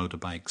fiddled with the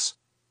motorbikes,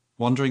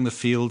 wandering the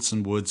fields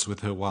and woods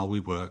with her while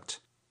we worked,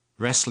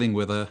 wrestling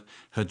with her,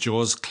 her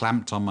jaws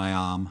clamped on my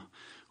arm,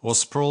 or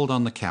sprawled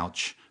on the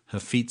couch, her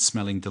feet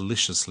smelling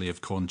deliciously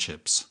of corn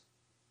chips.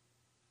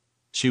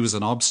 She was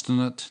an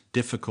obstinate,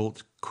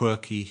 difficult,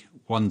 quirky,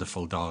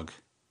 wonderful dog,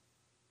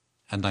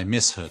 and I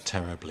miss her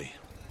terribly.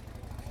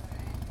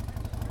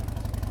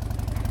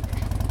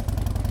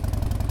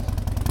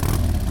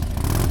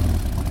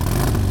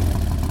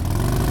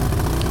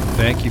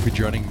 Thank you for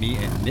joining me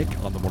and Nick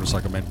on the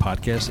Motorcycle Men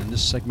podcast in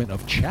this segment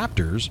of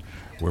Chapters,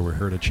 where we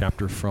heard a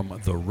chapter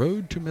from The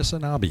Road to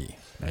Missinaba.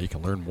 Now, you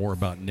can learn more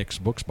about Nick's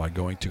books by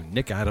going to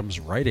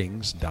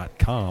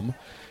nickadamswritings.com,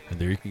 and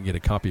there you can get a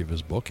copy of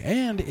his book.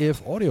 And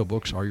if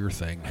audiobooks are your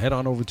thing, head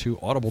on over to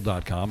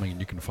audible.com, and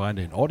you can find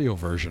an audio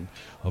version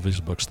of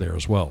his books there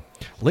as well.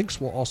 Links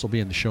will also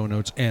be in the show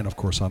notes and, of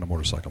course, on the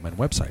Motorcycle Men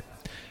website.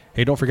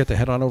 Hey, don't forget to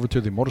head on over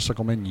to the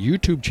Motorcycle Men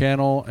YouTube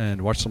channel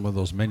and watch some of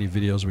those many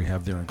videos we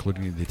have there,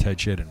 including the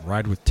Ted Shed and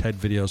Ride with Ted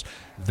videos.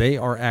 They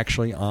are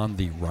actually on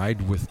the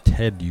Ride with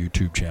Ted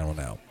YouTube channel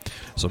now.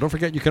 So don't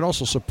forget, you can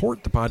also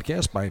support the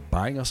podcast by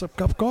buying us a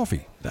cup of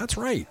coffee. That's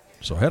right.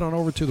 So head on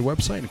over to the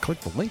website and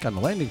click the link on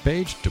the landing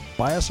page to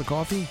buy us a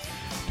coffee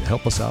to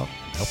help us out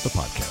and help the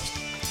podcast.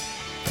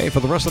 Hey, for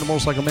the rest of the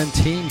Motorcycle Men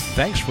team,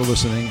 thanks for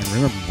listening. And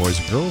remember, boys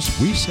and girls,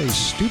 we say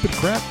stupid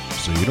crap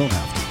so you don't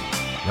have to.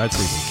 Ride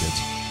safely,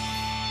 kids.